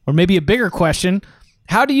showdowns? Or maybe a bigger question,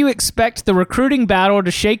 how do you expect the recruiting battle to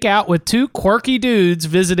shake out with two quirky dudes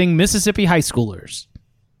visiting Mississippi high schoolers?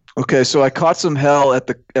 Okay, so I caught some hell at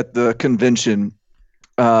the convention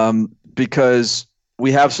because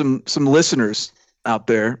we have some listeners out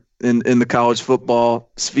there in the college football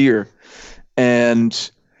sphere,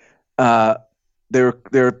 and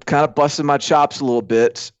they're kind of busting my chops a little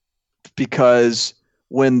bit because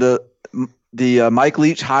when the Mike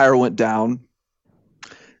Leach hire went down,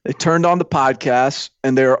 they turned on the podcast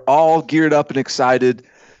and they're all geared up and excited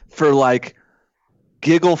for like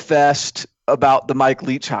giggle fest about the Mike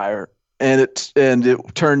Leach hire, and it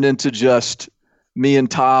turned into just me and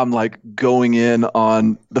Tom like going in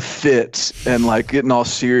on the fit and like getting all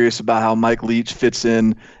serious about how Mike Leach fits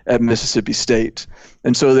in at Mississippi State.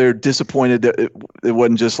 And so they're disappointed that it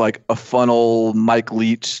wasn't just like a funnel Mike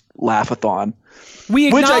Leach laugh-a-thon.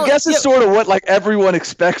 Which I guess is sort of what like everyone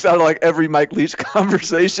expects out of like every Mike Leach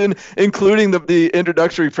conversation, including the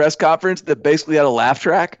introductory press conference that basically had a laugh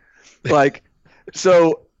track. Like,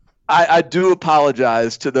 so I do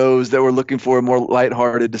apologize to those that were looking for a more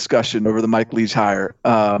lighthearted discussion over the Mike Leach hire.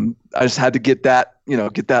 I just had to get that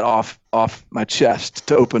off my chest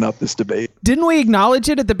to open up this debate. Didn't we acknowledge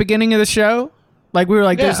it at the beginning of the show? Like, we were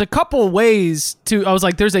like, there's a couple ways to, I was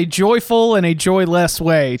like, there's a joyful and a joyless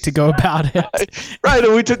way to go about it. Right.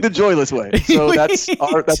 And we took the joyless way. So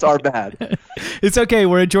that's our bad. It's okay.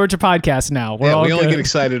 We're a Georgia podcast now. We only get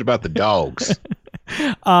excited about the dogs.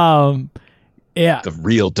 Yeah. The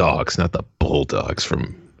real dogs, not the bulldogs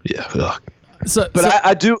from, ugh.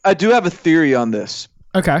 I do have a theory on this.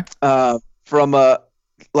 Okay.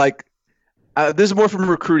 This is more from a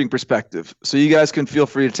recruiting perspective, so you guys can feel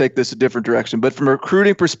free to take this a different direction. But from a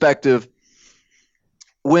recruiting perspective,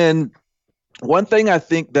 one thing I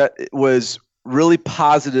think that was really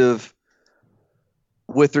positive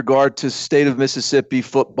with regard to state of Mississippi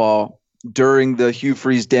football during the Hugh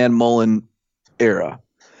Freeze, Dan Mullen era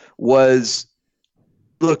was,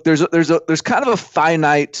 look, there's kind of a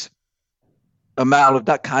finite amount of,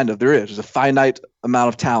 not kind of, there's a finite amount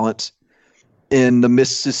of talent in the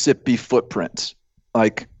Mississippi footprint,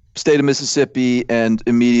 like state of Mississippi and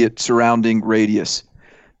immediate surrounding radius.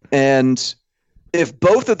 And if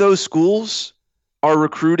both of those schools are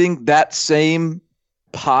recruiting that same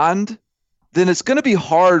pond, then it's going to be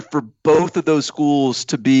hard for both of those schools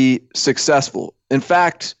to be successful. In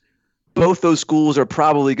fact, both those schools are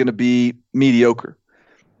probably going to be mediocre.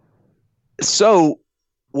 So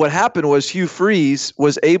what happened was Hugh Freeze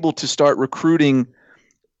was able to start recruiting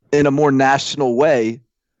in a more national way.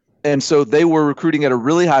 And so they were recruiting at a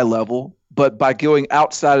really high level, but by going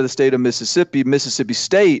outside of the state of Mississippi, Mississippi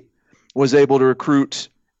State was able to recruit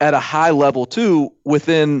at a high level too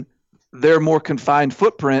within their more confined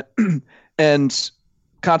footprint. And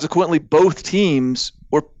consequently, both teams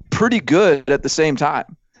were pretty good at the same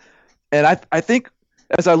time. And I think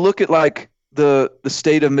as I look at like the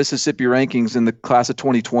state of Mississippi rankings in the class of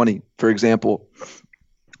 2020, for example,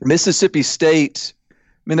 Mississippi State,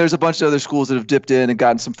 I mean, there's a bunch of other schools that have dipped in and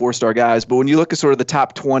gotten some 4-star guys, but when you look at sort of the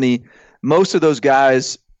top 20, most of those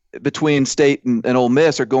guys between State and Ole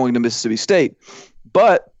Miss are going to Mississippi State.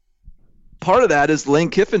 But part of that is Lane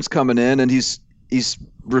Kiffin's coming in and he's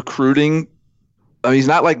recruiting. I mean, he's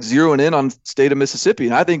not like zeroing in on state of Mississippi.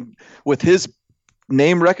 And I think with his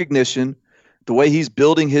name recognition, the way he's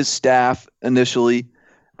building his staff initially,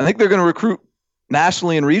 I think they're going to recruit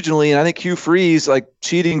nationally and regionally. And I think Hugh Freeze, like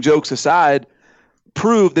cheating jokes aside,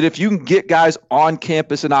 prove that if you can get guys on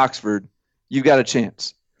campus in Oxford, you've got a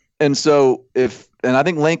chance. And so and I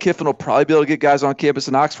think Lane Kiffin will probably be able to get guys on campus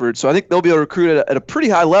in Oxford. So I think they'll be able to recruit at a pretty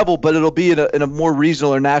high level, but it'll be in a more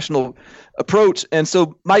regional or national approach. And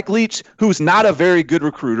so Mike Leach, who's not a very good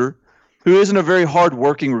recruiter, who isn't a very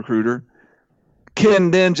hard-working recruiter,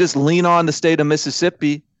 can then just lean on the state of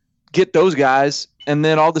Mississippi, get those guys, and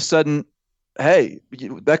then all of a sudden, hey,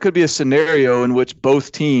 that could be a scenario in which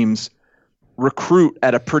both teams recruit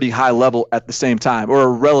at a pretty high level at the same time, or a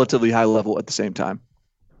relatively high level at the same time.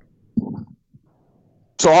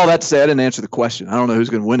 So all that to say, I didn't answer the question. I don't know who's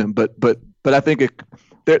going to win him, but I think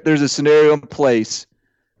there's a scenario in place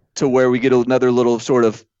to where we get another little sort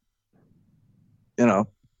of,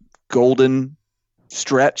 golden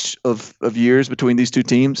stretch of years between these two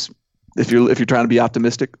teams. If you're trying to be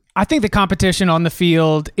optimistic, I think the competition on the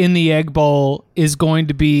field in the Egg Bowl is going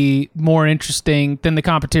to be more interesting than the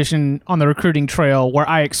competition on the recruiting trail, where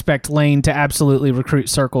I expect Lane to absolutely recruit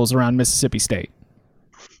circles around Mississippi State.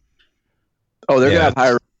 Oh, they're going to have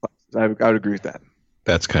higher. I would agree with that.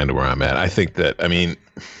 That's kind of where I'm at. I think that, again,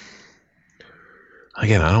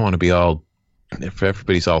 I don't want to be all, if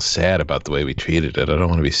everybody's all sad about the way we treated it, I don't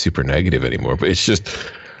want to be super negative anymore, but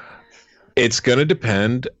it's going to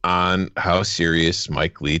depend on how serious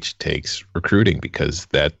Mike Leach takes recruiting, because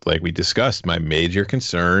that, like we discussed, my major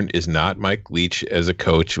concern is not Mike Leach as a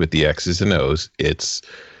coach with the X's and O's. It's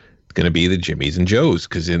going to be the Jimmies and Joes,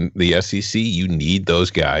 because in the SEC, you need those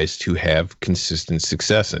guys to have consistent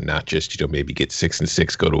success and not just, maybe get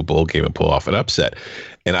 6-6, go to a bowl game and pull off an upset.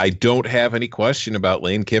 And I don't have any question about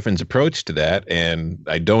Lane Kiffin's approach to that. And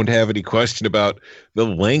I don't have any question about the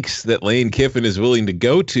lengths that Lane Kiffin is willing to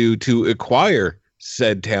go to acquire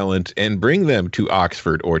said talent and bring them to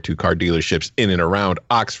Oxford or to car dealerships in and around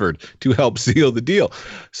Oxford to help seal the deal.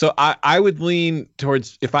 So I would lean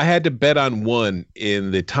towards, if I had to bet on one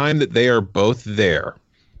in the time that they are both there,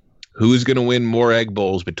 who's going to win more Egg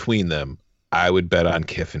Bowls between them, I would bet on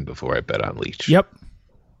Kiffin before I bet on Leach. Yep.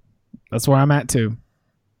 That's where I'm at too.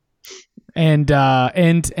 And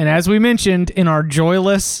as we mentioned in our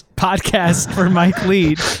joyless podcast for Mike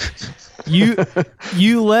Leach,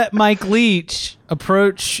 you let Mike Leach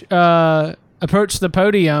approach the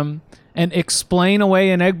podium and explain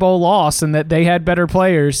away an Egg Bowl loss and that they had better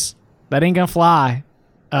players. That ain't gonna fly.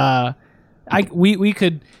 We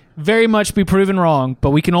could very much be proven wrong,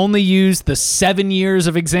 but we can only use the 7 years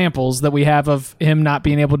of examples that we have of him not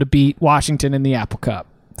being able to beat Washington in the Apple Cup.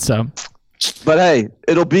 So, but hey,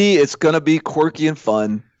 it's gonna be quirky and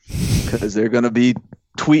fun because they're gonna be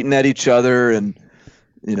tweeting at each other, and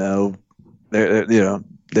there's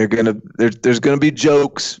gonna be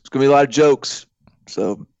jokes. It's gonna be a lot of jokes.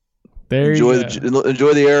 So enjoy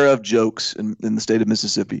the era of jokes in the state of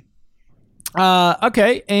Mississippi.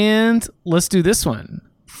 Okay, and let's do this one.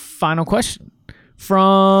 Final question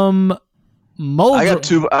from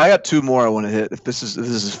Moldra. I got two more I want to hit. If this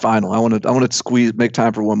is final, I want to make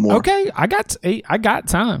time for one more. Okay, I got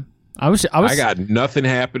time. I got nothing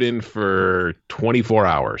happening for 24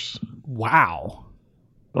 hours. Wow.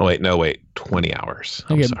 Oh wait, 20 hours.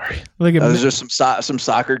 I'm sorry. Is there some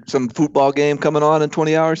soccer, some football game coming on in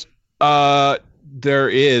 20 hours? There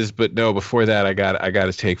is, but no. Before that, I got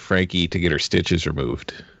to take Frankie to get her stitches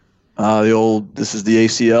removed. This is the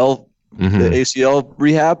ACL, the ACL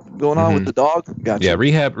rehab going on with the dog. Gotcha. Yeah,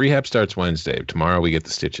 rehab starts Wednesday. Tomorrow we get the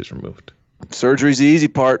stitches removed. Surgery's the easy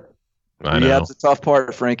part. I know. Rehab's the tough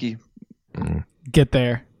part, Frankie. Get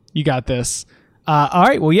there. You got this. All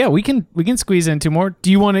right. Well, yeah, we can squeeze in two more. Do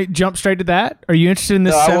you want to jump straight to that? Are you interested in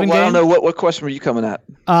this 7 game? I don't know what question were you coming at.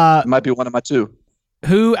 It might be one of my two.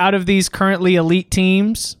 Who out of these currently elite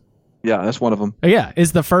teams? Yeah, that's one of them. Yeah,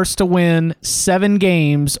 is the first to win 7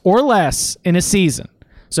 games or less in a season.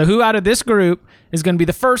 So who out of this group is going to be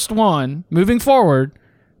the first one moving forward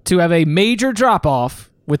to have a major drop-off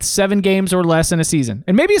with 7 games or less in a season?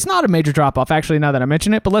 And maybe it's not a major drop-off, actually, now that I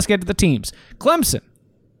mention it, but let's get to the teams. Clemson,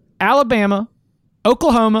 Alabama,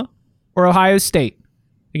 Oklahoma, or Ohio State?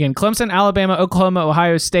 Again, Clemson, Alabama, Oklahoma,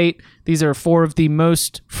 Ohio State. These are 4 of the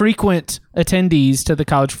most frequent attendees to the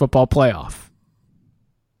college football playoff.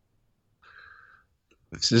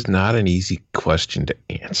 This is not an easy question to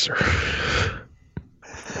answer.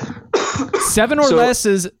 7 or less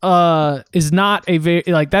is not a very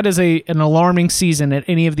that is an alarming season at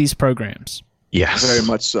any of these programs. Yes, very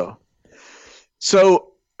much so.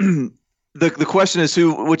 So the question is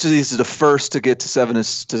which of these is the first to get to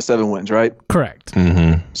 7 wins, right? Correct.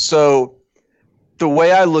 Mm-hmm. So the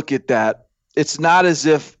way I look at that, it's not as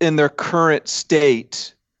if in their current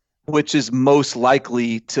state, which is most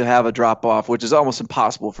likely to have a drop off, which is almost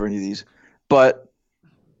impossible for any of these, but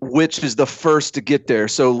which is the first to get there.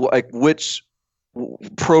 So like which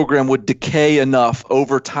program would decay enough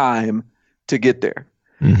over time to get there.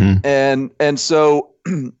 Mm-hmm. And so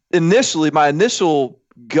initially my initial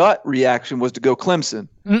gut reaction was to go Clemson.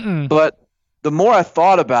 Mm-mm. But the more I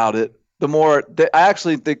thought about it, the more I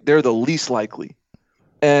actually think they're the least likely.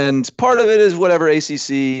 And part of it is whatever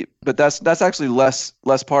ACC, but that's actually less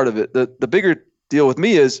part of it. The bigger deal with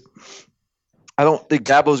me is I don't think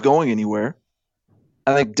Dabo's going anywhere.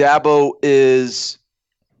 I think Dabo is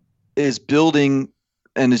building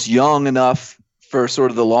and is young enough for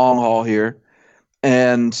sort of the long haul here.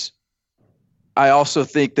 And I also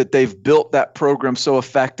think that they've built that program so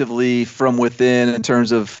effectively from within in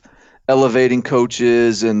terms of elevating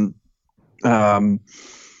coaches and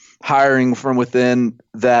hiring from within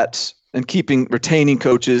that and retaining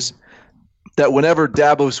coaches that whenever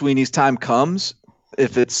Dabo Swinney's time comes,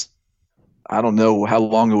 if it's, I don't know how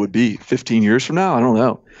long it would be, 15 years from now, I don't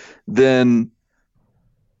know, then,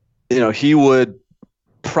 he would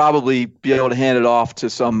probably be able to hand it off to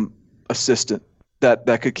some assistant that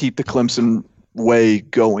could keep the Clemson way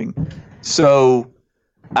going. So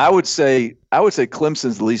I would say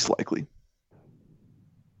Clemson's the least likely.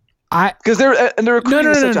 Because they're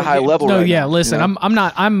recruiting at such a high level. No, right yeah. now, Listen,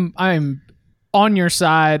 I'm on your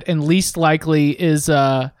side, and least likely is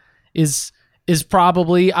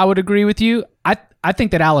probably, I would agree with you. I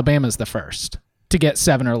think that Alabama's the first to get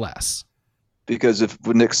 7 or less. Because if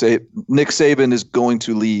Nick Saban is going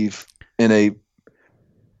to leave in a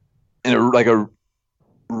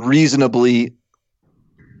reasonably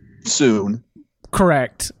soon.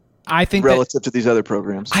 Correct. I think relative to these other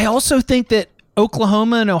programs. I also think that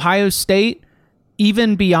Oklahoma and Ohio State,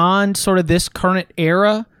 even beyond sort of this current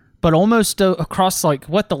era, but almost across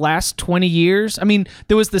the last 20 years. I mean,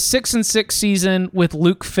 there was the 6-6 season with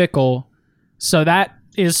Luke Fickell, so that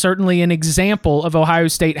is certainly an example of Ohio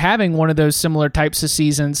State having one of those similar types of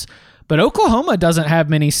seasons. But Oklahoma doesn't have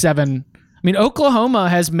many 7. I mean, Oklahoma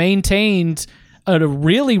has maintained a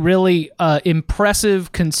really, really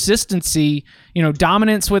impressive consistency,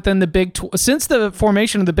 dominance within the Big 12. Since the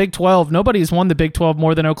formation of the Big 12, nobody has won the Big 12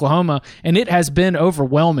 more than Oklahoma, and it has been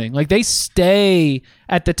overwhelming. Like, they stay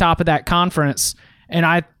at the top of that conference, and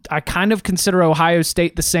I kind of consider Ohio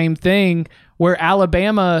State the same thing, where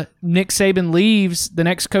Alabama, Nick Saban leaves, the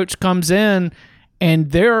next coach comes in,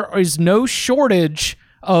 and there is no shortage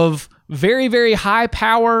of very, very high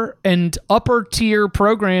power and upper tier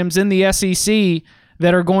programs in the SEC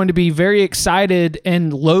that are going to be very excited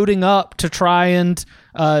and loading up to try and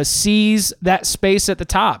seize that space at the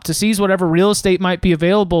top, to seize whatever real estate might be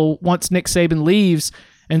available once Nick Saban leaves.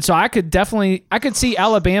 And so I could see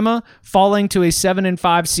Alabama falling to a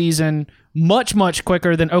 7-5 season much, much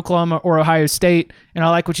quicker than Oklahoma or Ohio State. And I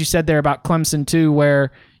like what you said there about Clemson too,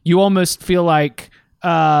 where you almost feel like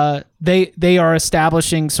they are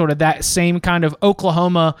establishing sort of that same kind of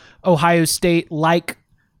Oklahoma, Ohio State like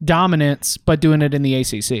dominance, but doing it in the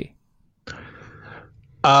ACC.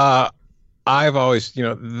 I've always,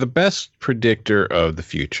 the best predictor of the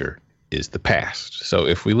future is the past. So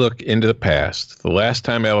if we look into the past, the last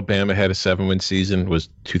time Alabama had a 7-win season was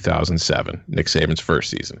 2007, Nick Saban's first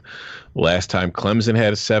season. The last time Clemson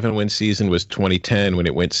had a 7-win season was 2010 when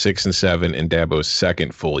it went 6-7 in Dabo's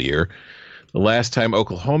second full year. The last time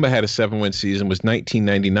Oklahoma had a 7-win season was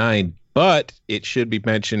 1999, but it should be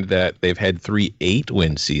mentioned that they've had 3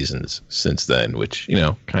 8-win seasons since then, which,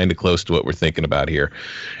 kind of close to what we're thinking about here.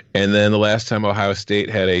 And then the last time Ohio State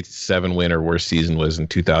had a 7-win or worse season was in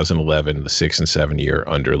 2011, the 6-7 year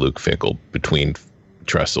under Luke Fickell between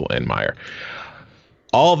Tressel and Meyer.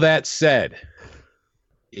 All that said,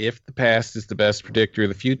 if the past is the best predictor of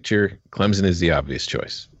the future, Clemson is the obvious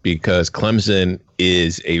choice, because Clemson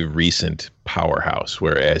is a recent powerhouse.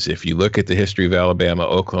 Whereas if you look at the history of Alabama,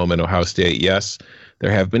 Oklahoma, and Ohio State, yes,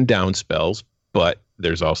 there have been down spells, but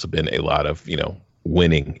there's also been a lot of,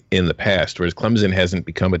 winning in the past, whereas Clemson hasn't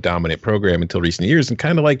become a dominant program until recent years. And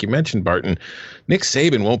kind of like you mentioned, Barton, Nick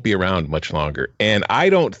Saban won't be around much longer. And I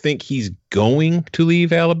don't think he's going to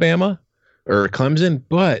leave Alabama or Clemson,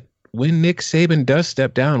 but when Nick Saban does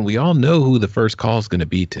step down, we all know who the first call is going to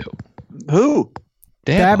be to. Who?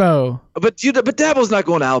 Dabo. But Dabo's not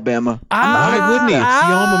going to Alabama. Why wouldn't he? It's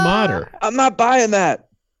the alma mater. I'm not buying that.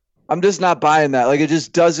 I'm just not buying that. Like, it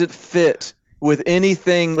just doesn't fit with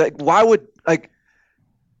anything. Like, why would,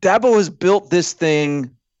 Dabo has built this thing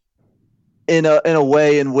in a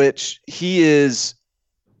way in which he is,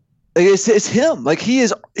 it's him. Like, he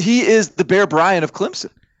is the Bear Bryant of Clemson.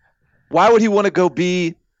 Why would he want to go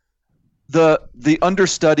be the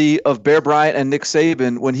understudy of Bear Bryant and Nick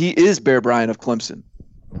Saban when he is Bear Bryant of Clemson?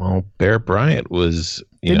 Well, Bear Bryant was,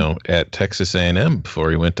 at Texas A&M before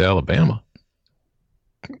he went to Alabama.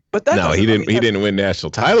 But that he didn't win national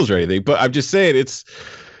titles or anything. But I'm just saying,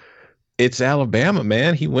 it's Alabama,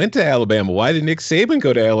 man. He went to Alabama. Why did Nick Saban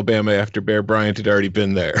go to Alabama after Bear Bryant had already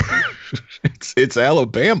been there? it's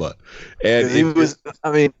Alabama, and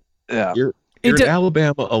you're an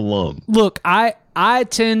Alabama alum. Look, I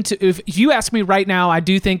tend to, if you ask me right now, I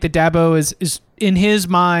do think that Dabo is in his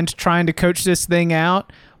mind trying to coach this thing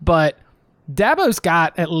out, but Dabo's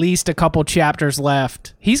got at least a couple chapters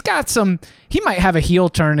left. He might have a heel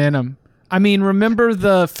turn in him. I mean, remember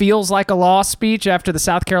the feels like a loss speech after the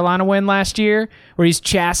South Carolina win last year, where he's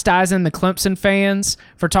chastising the Clemson fans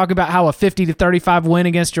for talking about how a 50-35 win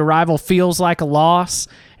against your rival feels like a loss.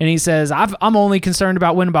 And he says, I'm only concerned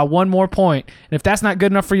about winning by one more point. And if that's not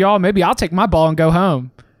good enough for y'all, maybe I'll take my ball and go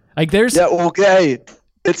home. Like there's okay.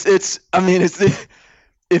 If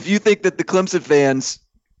you think that the Clemson fans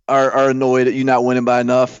are annoyed at you not winning by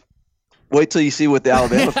enough, wait till you see what the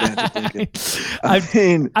Alabama fans are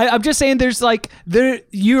thinking. I'm just saying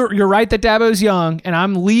you're right that Dabo's young, and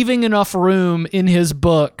I'm leaving enough room in his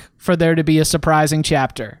book for there to be a surprising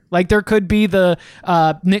chapter. Like there could be the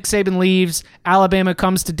Nick Saban leaves, Alabama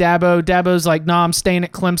comes to Dabo, Dabo's like, nah, I'm staying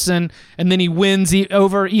at Clemson, and then he wins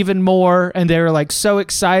over even more, and they're like so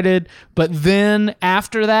excited. But then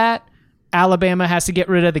after that, Alabama has to get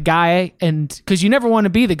rid of the guy, and because you never want to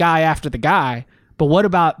be the guy after the guy. But what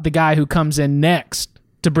about the guy who comes in next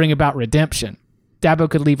to bring about redemption? Dabo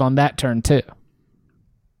could leave on that turn too.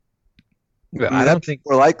 I don't think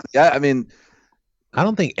we're likely. Yeah, I mean, I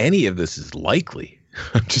don't think any of this is likely.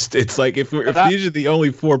 It's like if these are the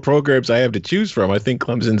only four programs I have to choose from, I think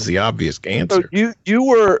Clemson's the obvious answer. So you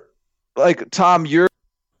were like, Tom, you're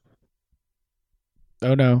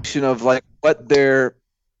of like what their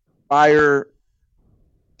prior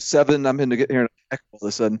 7. I'm going to get here in a second all of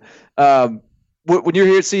a sudden. When you're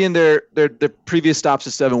here seeing their previous stops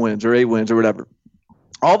at 7 wins or 8 wins or whatever,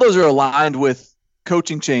 all those are aligned with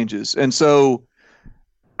coaching changes. And so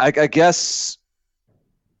I guess,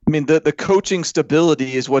 I mean, the coaching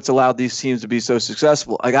stability is what's allowed these teams to be so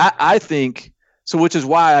successful. Like I think, so which is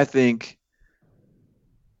why I think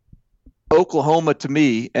Oklahoma to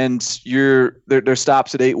me, and their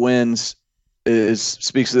stops at 8 wins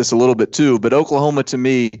speaks to this a little bit too, but Oklahoma to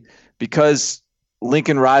me, because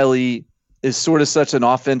Lincoln Riley is sort of such an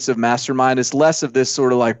offensive mastermind. It's less of this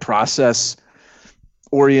sort of like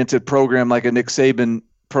process-oriented program like a Nick Saban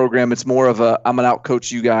program. It's more of I'm going to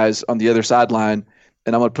out-coach you guys on the other sideline,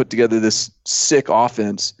 and I'm going to put together this sick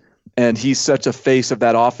offense. And he's such a face of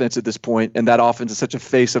that offense at this point, and that offense is such a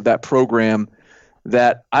face of that program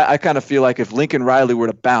that I kind of feel like if Lincoln Riley were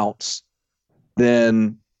to bounce,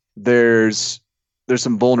 then there's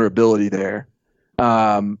some vulnerability there.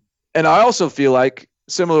 And I also feel like,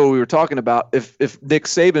 similar to what we were talking about, if Nick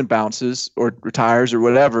Saban bounces or retires or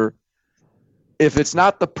whatever, if it's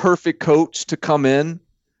not the perfect coach to come in,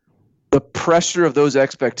 the pressure of those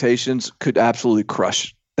expectations could absolutely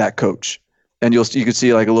crush that coach. And you could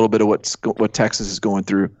see like a little bit of what Texas is going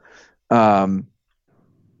through. And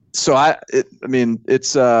so like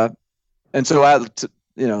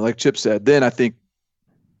Chip said, then I think,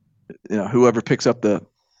 whoever picks up the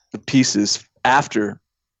pieces after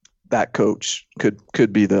that coach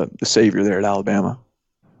could be the savior there at Alabama.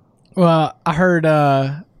 Well, I heard,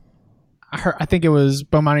 I think it was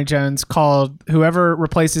Bomani Jones called whoever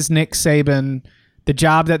replaces Nick Saban, the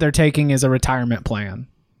job that they're taking is a retirement plan.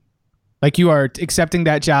 Like you are accepting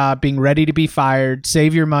that job, being ready to be fired,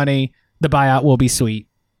 save your money. The buyout will be sweet,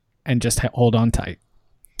 and just hold on tight.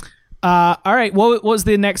 All right. What was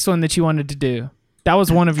the next one that you wanted to do? That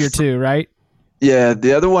was one of your two, right? Yeah.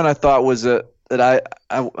 The other one I thought was that I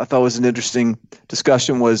thought was an interesting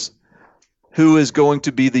discussion was who is going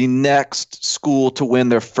to be the next school to win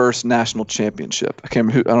their first national championship. I can't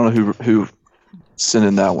remember I don't know who sent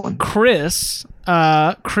in that one. Chris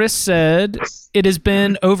said it has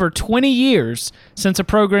been over 20 years since a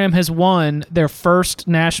program has won their first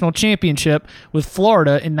national championship with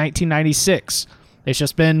Florida in 1996. It's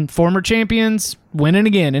just been former champions winning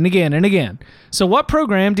again and again and again. So what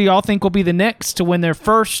program do y'all think will be the next to win their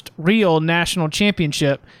first real national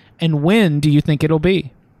championship, and when do you think it'll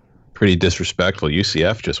be? Pretty disrespectful.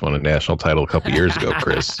 UCF just won a national title a couple years ago,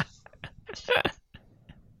 Chris.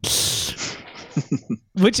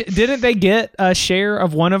 Which didn't they get a share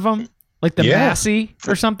of one of them, like the Massey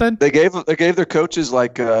or something? They gave their coaches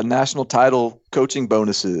like national title coaching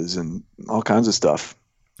bonuses and all kinds of stuff.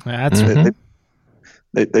 That's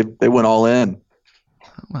They went all in.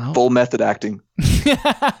 Well. Full method acting.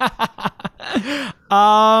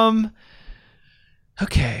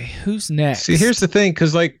 Okay, who's next? See, here's the thing,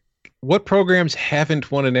 because like, what programs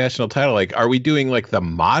haven't won a national title? Like, are we doing like the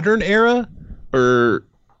modern era or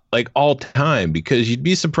like all time? Because you'd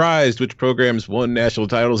be surprised which programs won national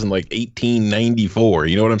titles in like 1894.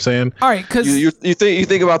 You know what I'm saying? All right, because you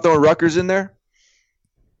think about throwing Rutgers in there?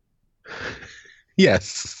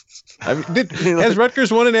 Yes. I mean, has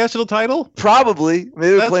Rutgers won a national title? Probably.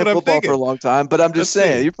 Maybe they're playing football for a long time, but I'm just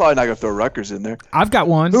saying, you're probably not going to throw Rutgers in there. I've got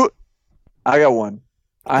one. I got one.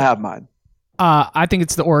 I have mine. I think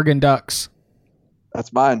it's the Oregon Ducks.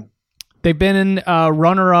 That's mine. They've been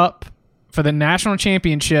runner-up for the national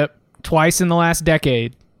championship twice in the last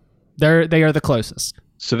decade. They are the closest.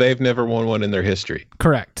 So they've never won one in their history.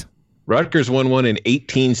 Correct. Rutgers won one in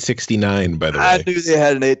 1869, by the way. I knew they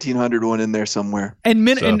had an 1800 one in there somewhere.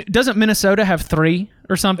 And doesn't Minnesota have 3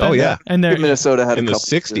 or something? Oh, yeah. And Minnesota had in the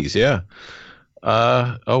 60s, yeah.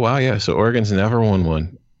 Oh, wow, yeah. So Oregon's never won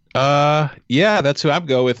one. Yeah, that's who I'd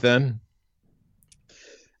go with then.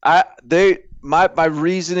 My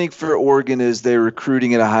reasoning for Oregon is they're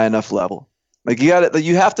recruiting at a high enough level. Like you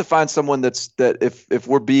have to find someone that if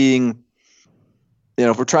we're being,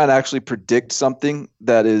 if we're trying to actually predict something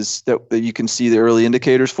that you can see the early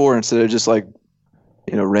indicators for, instead of just like,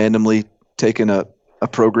 randomly taking a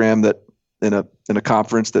program that in a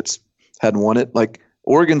conference that's hadn't won it. Like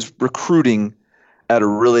Oregon's recruiting at a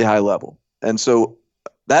really high level, and so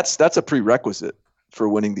that's a prerequisite for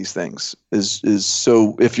winning these things. Is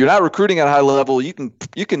so if you're not recruiting at a high level, you can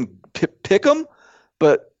pick them,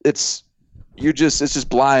 but it's just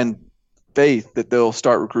blind faith that they'll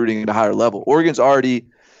start recruiting at a higher level. Oregon's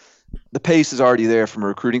the pace is already there from a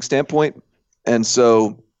recruiting standpoint, and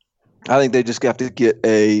so I think they just have to get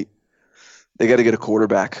a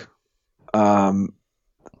quarterback.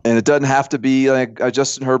 And it doesn't have to be like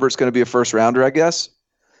Justin Herbert's going to be a first rounder, I guess.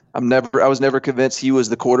 I was never convinced he was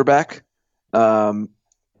the quarterback.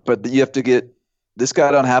 But you have to get this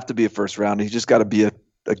guy. Don't have to be a first rounder. He's just got to be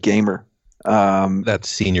a gamer. That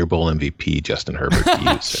Senior Bowl MVP, Justin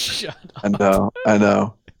Herbert. Shut up. I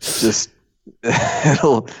know. Just it's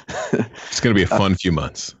going to be a fun few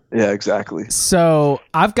months. Yeah, exactly. So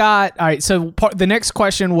I've got all right. So the next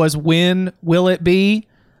question was, when will it be?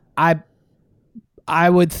 I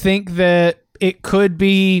would think that it could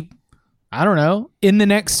be, I don't know, in the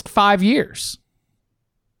next 5 years.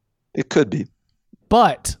 It could be.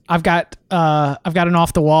 But I've got an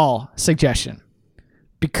off the wall suggestion,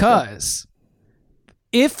 because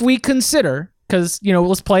if we consider, because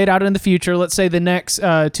let's play it out in the future. Let's say the next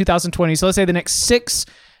 2020. So let's say the next 6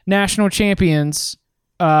 national champions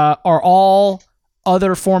are all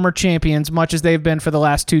other former champions, much as they've been for the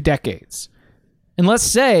last 2 decades. And let's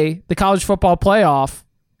say the college football playoff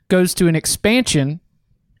goes to an expansion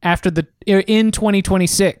in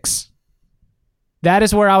 2026. That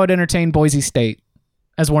is where I would entertain Boise State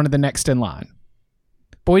as one of the next in line.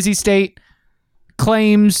 Boise State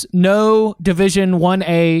claims no Division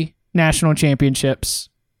 1A national championships.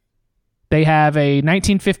 They have a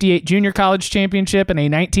 1958 junior college championship and a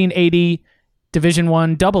 1980 Division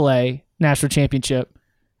 1 AA national championship.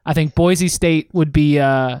 I think Boise State would be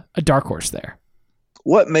a dark horse there.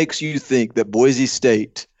 What makes you think that Boise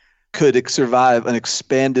State could survive an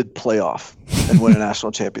expanded playoff and win a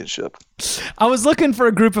national championship? I was looking for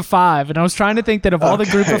a group of 5, and I was trying to think that of all the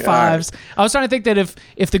group of 5s, I was trying to think that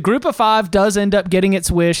if the group of 5 does end up getting its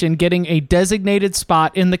wish and getting a designated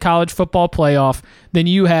spot in the college football playoff, then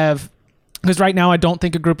you have, because right now I don't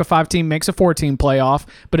think a group of 5 team makes a 4-team playoff,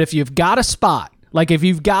 but if you've got a spot, like if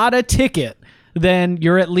you've got a ticket, then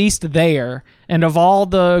you're at least there. And of all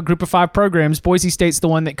the group of 5 programs, Boise State's the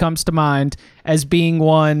one that comes to mind as being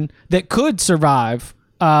one that could survive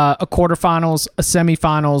a quarterfinals, a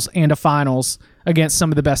semifinals, and a finals against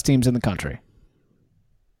some of the best teams in the country.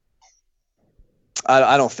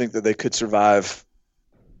 I don't think that they could survive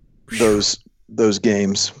those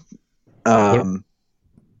games. I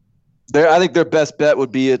think their best bet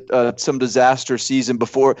would be some disaster season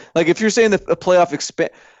before. Like if you're saying that a playoff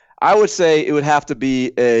I would say it would have to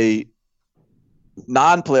be a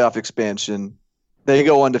non-playoff expansion. They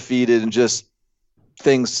go undefeated and just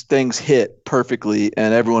things hit perfectly,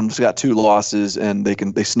 and everyone's got 2 losses and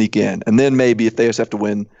they sneak in. And then maybe if they just have to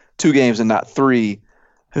win 2 games and not 3,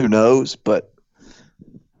 who knows? But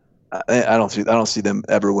I don't see them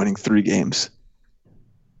ever winning 3 games.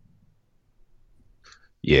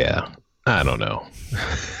 Yeah, I don't know.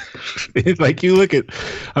 Like you look at,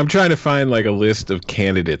 I'm trying to find like a list of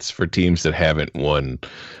candidates for teams that haven't won,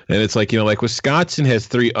 and it's like like Wisconsin has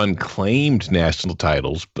 3 unclaimed national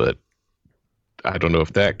titles, but I don't know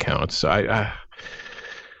if that counts. So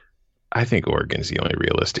I think Oregon's the only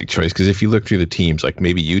realistic choice, because if you look through the teams, like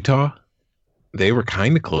maybe Utah, they were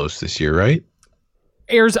kind of close this year, right?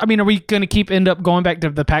 Are we going to end up going back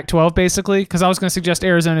to the Pac-12 basically? Because I was going to suggest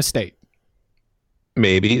Arizona State.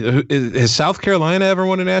 Maybe. Has South Carolina ever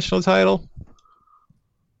won a national title?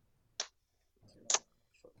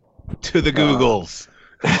 To the Googles.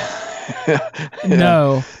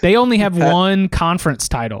 No, they only have one conference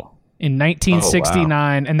title in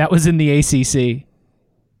 1969, and that was in the ACC.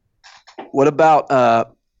 What about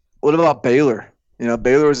Baylor?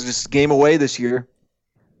 Baylor was just a game away this year.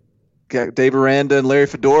 Got Dave Aranda and Larry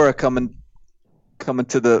Fedora coming coming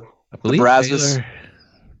to the I believe Brazos. Baylor.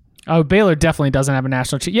 Oh, Baylor definitely doesn't have a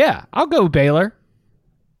national Yeah, I'll go Baylor.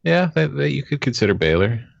 Yeah, you could consider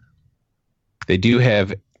Baylor. They do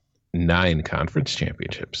have 9 conference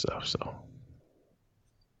championships, though. So,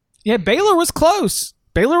 yeah, Baylor was close.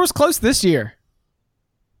 Baylor was close this year.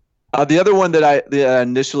 The other one that I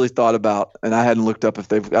initially thought about, and I hadn't looked up I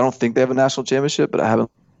don't think they have a national championship, but I haven't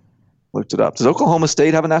looked it up. Does Oklahoma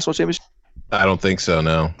State have a national championship? I don't think so.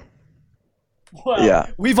 No. Well, yeah,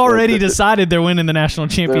 we've already decided they're winning the national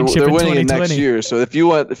championship they're in winning 2020. it next year. So if you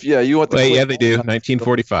want the Wait, yeah, they do.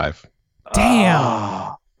 1945.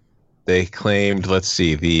 Damn. They claimed. Let's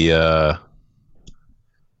see the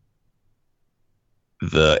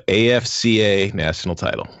AFCA national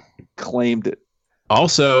title. Claimed it.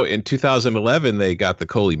 Also, in 2011, they got the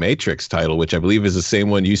Coley Matrix title, which I believe is the same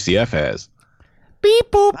one UCF has.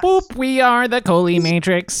 Beep, boop, boop. We are the Coley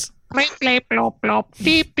Matrix. Bleep, bleep, blop, blop.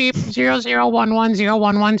 Beep, beep.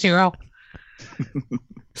 00110110.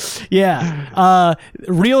 Yeah.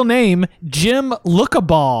 Real name, Jim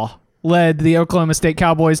Lookabaugh led the Oklahoma State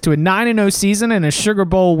Cowboys to a 9-0 season and a Sugar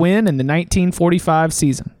Bowl win in the 1945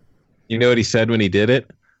 season. You know what he said when he did it?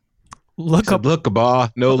 Look,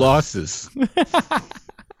 no losses.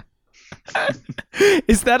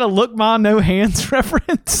 Is that a look, ma, no hands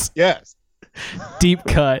reference? Yes. Deep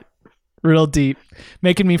cut. Real deep.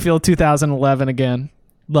 Making me feel 2011 again.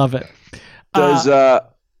 Love it. Does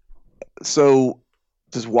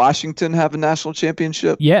Washington have a national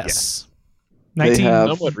championship? Yes. They 19 have-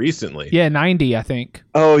 Somewhat recently. Yeah, 90, I think.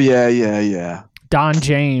 Oh yeah. Don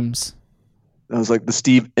James. That was like the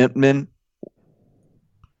Steve Entman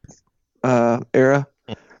era.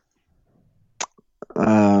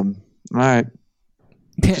 All right.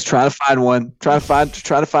 Just trying to find one. Trying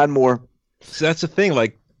to find more. So that's the thing.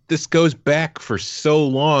 Like, this goes back for so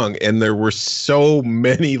long, and there were so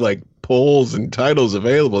many like polls and titles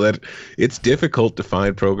available that it's difficult to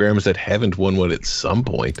find programs that haven't won one at some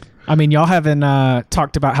point. I mean, y'all haven't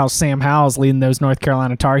talked about how Sam Howell's leading those North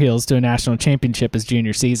Carolina Tar Heels to a national championship his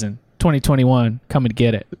junior season. 2021, coming to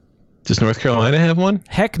get it. Does North Carolina have one?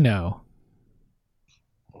 Heck no.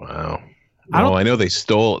 Wow. No, I know they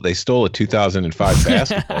stole a 2005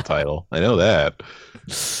 basketball title. I know that.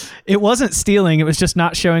 It wasn't stealing. It was just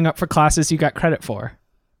not showing up for classes you got credit for.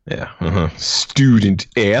 Yeah. Student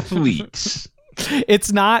athletes.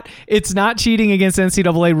 It's not cheating against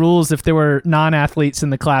NCAA rules if there were non-athletes in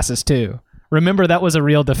the classes too. Remember, that was a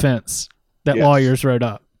real defense that lawyers wrote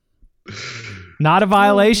up. Not a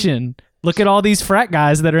violation. Look at all these frat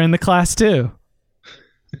guys that are in the class too.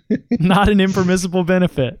 Not an impermissible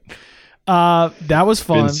benefit. That was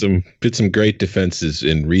fun. Been some great defenses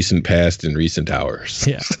in recent past and recent hours.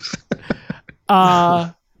 Yeah.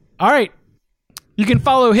 All right. You can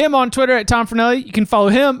follow him on Twitter at Tom Fornelli. You can follow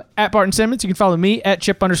him at Barton Simmons. You can follow me at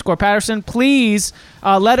Chip_Patterson. Please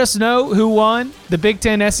let us know who won the Big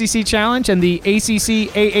Ten SEC Challenge and the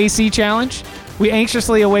ACC AAC Challenge. We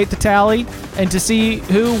anxiously await the tally and to see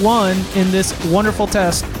who won in this wonderful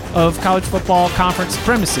test of college football conference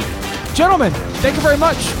supremacy. Gentlemen, thank you very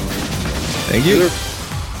much. Thank you.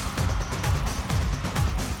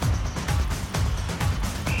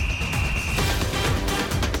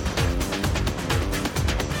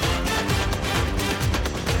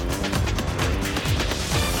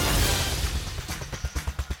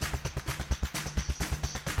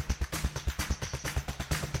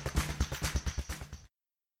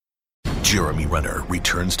 Jeremy Renner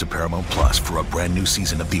returns to Paramount Plus for a brand new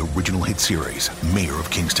season of the original hit series, Mayor of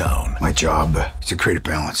Kingstown. My job is to create a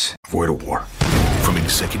balance, avoid a war. From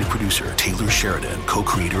executive producer Taylor Sheridan,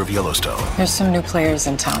 co-creator of Yellowstone. There's some new players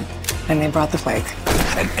in town, and they brought the plague.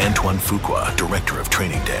 And Antoine Fuqua, director of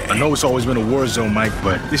Training Day. I know it's always been a war zone, Mike,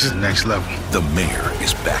 but this is next level. The Mayor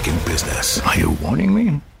is back in business. Are you warning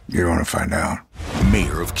me? You don't want to find out.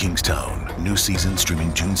 Mayor of Kingstown. New season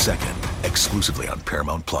streaming June 2nd, exclusively on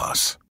Paramount Plus.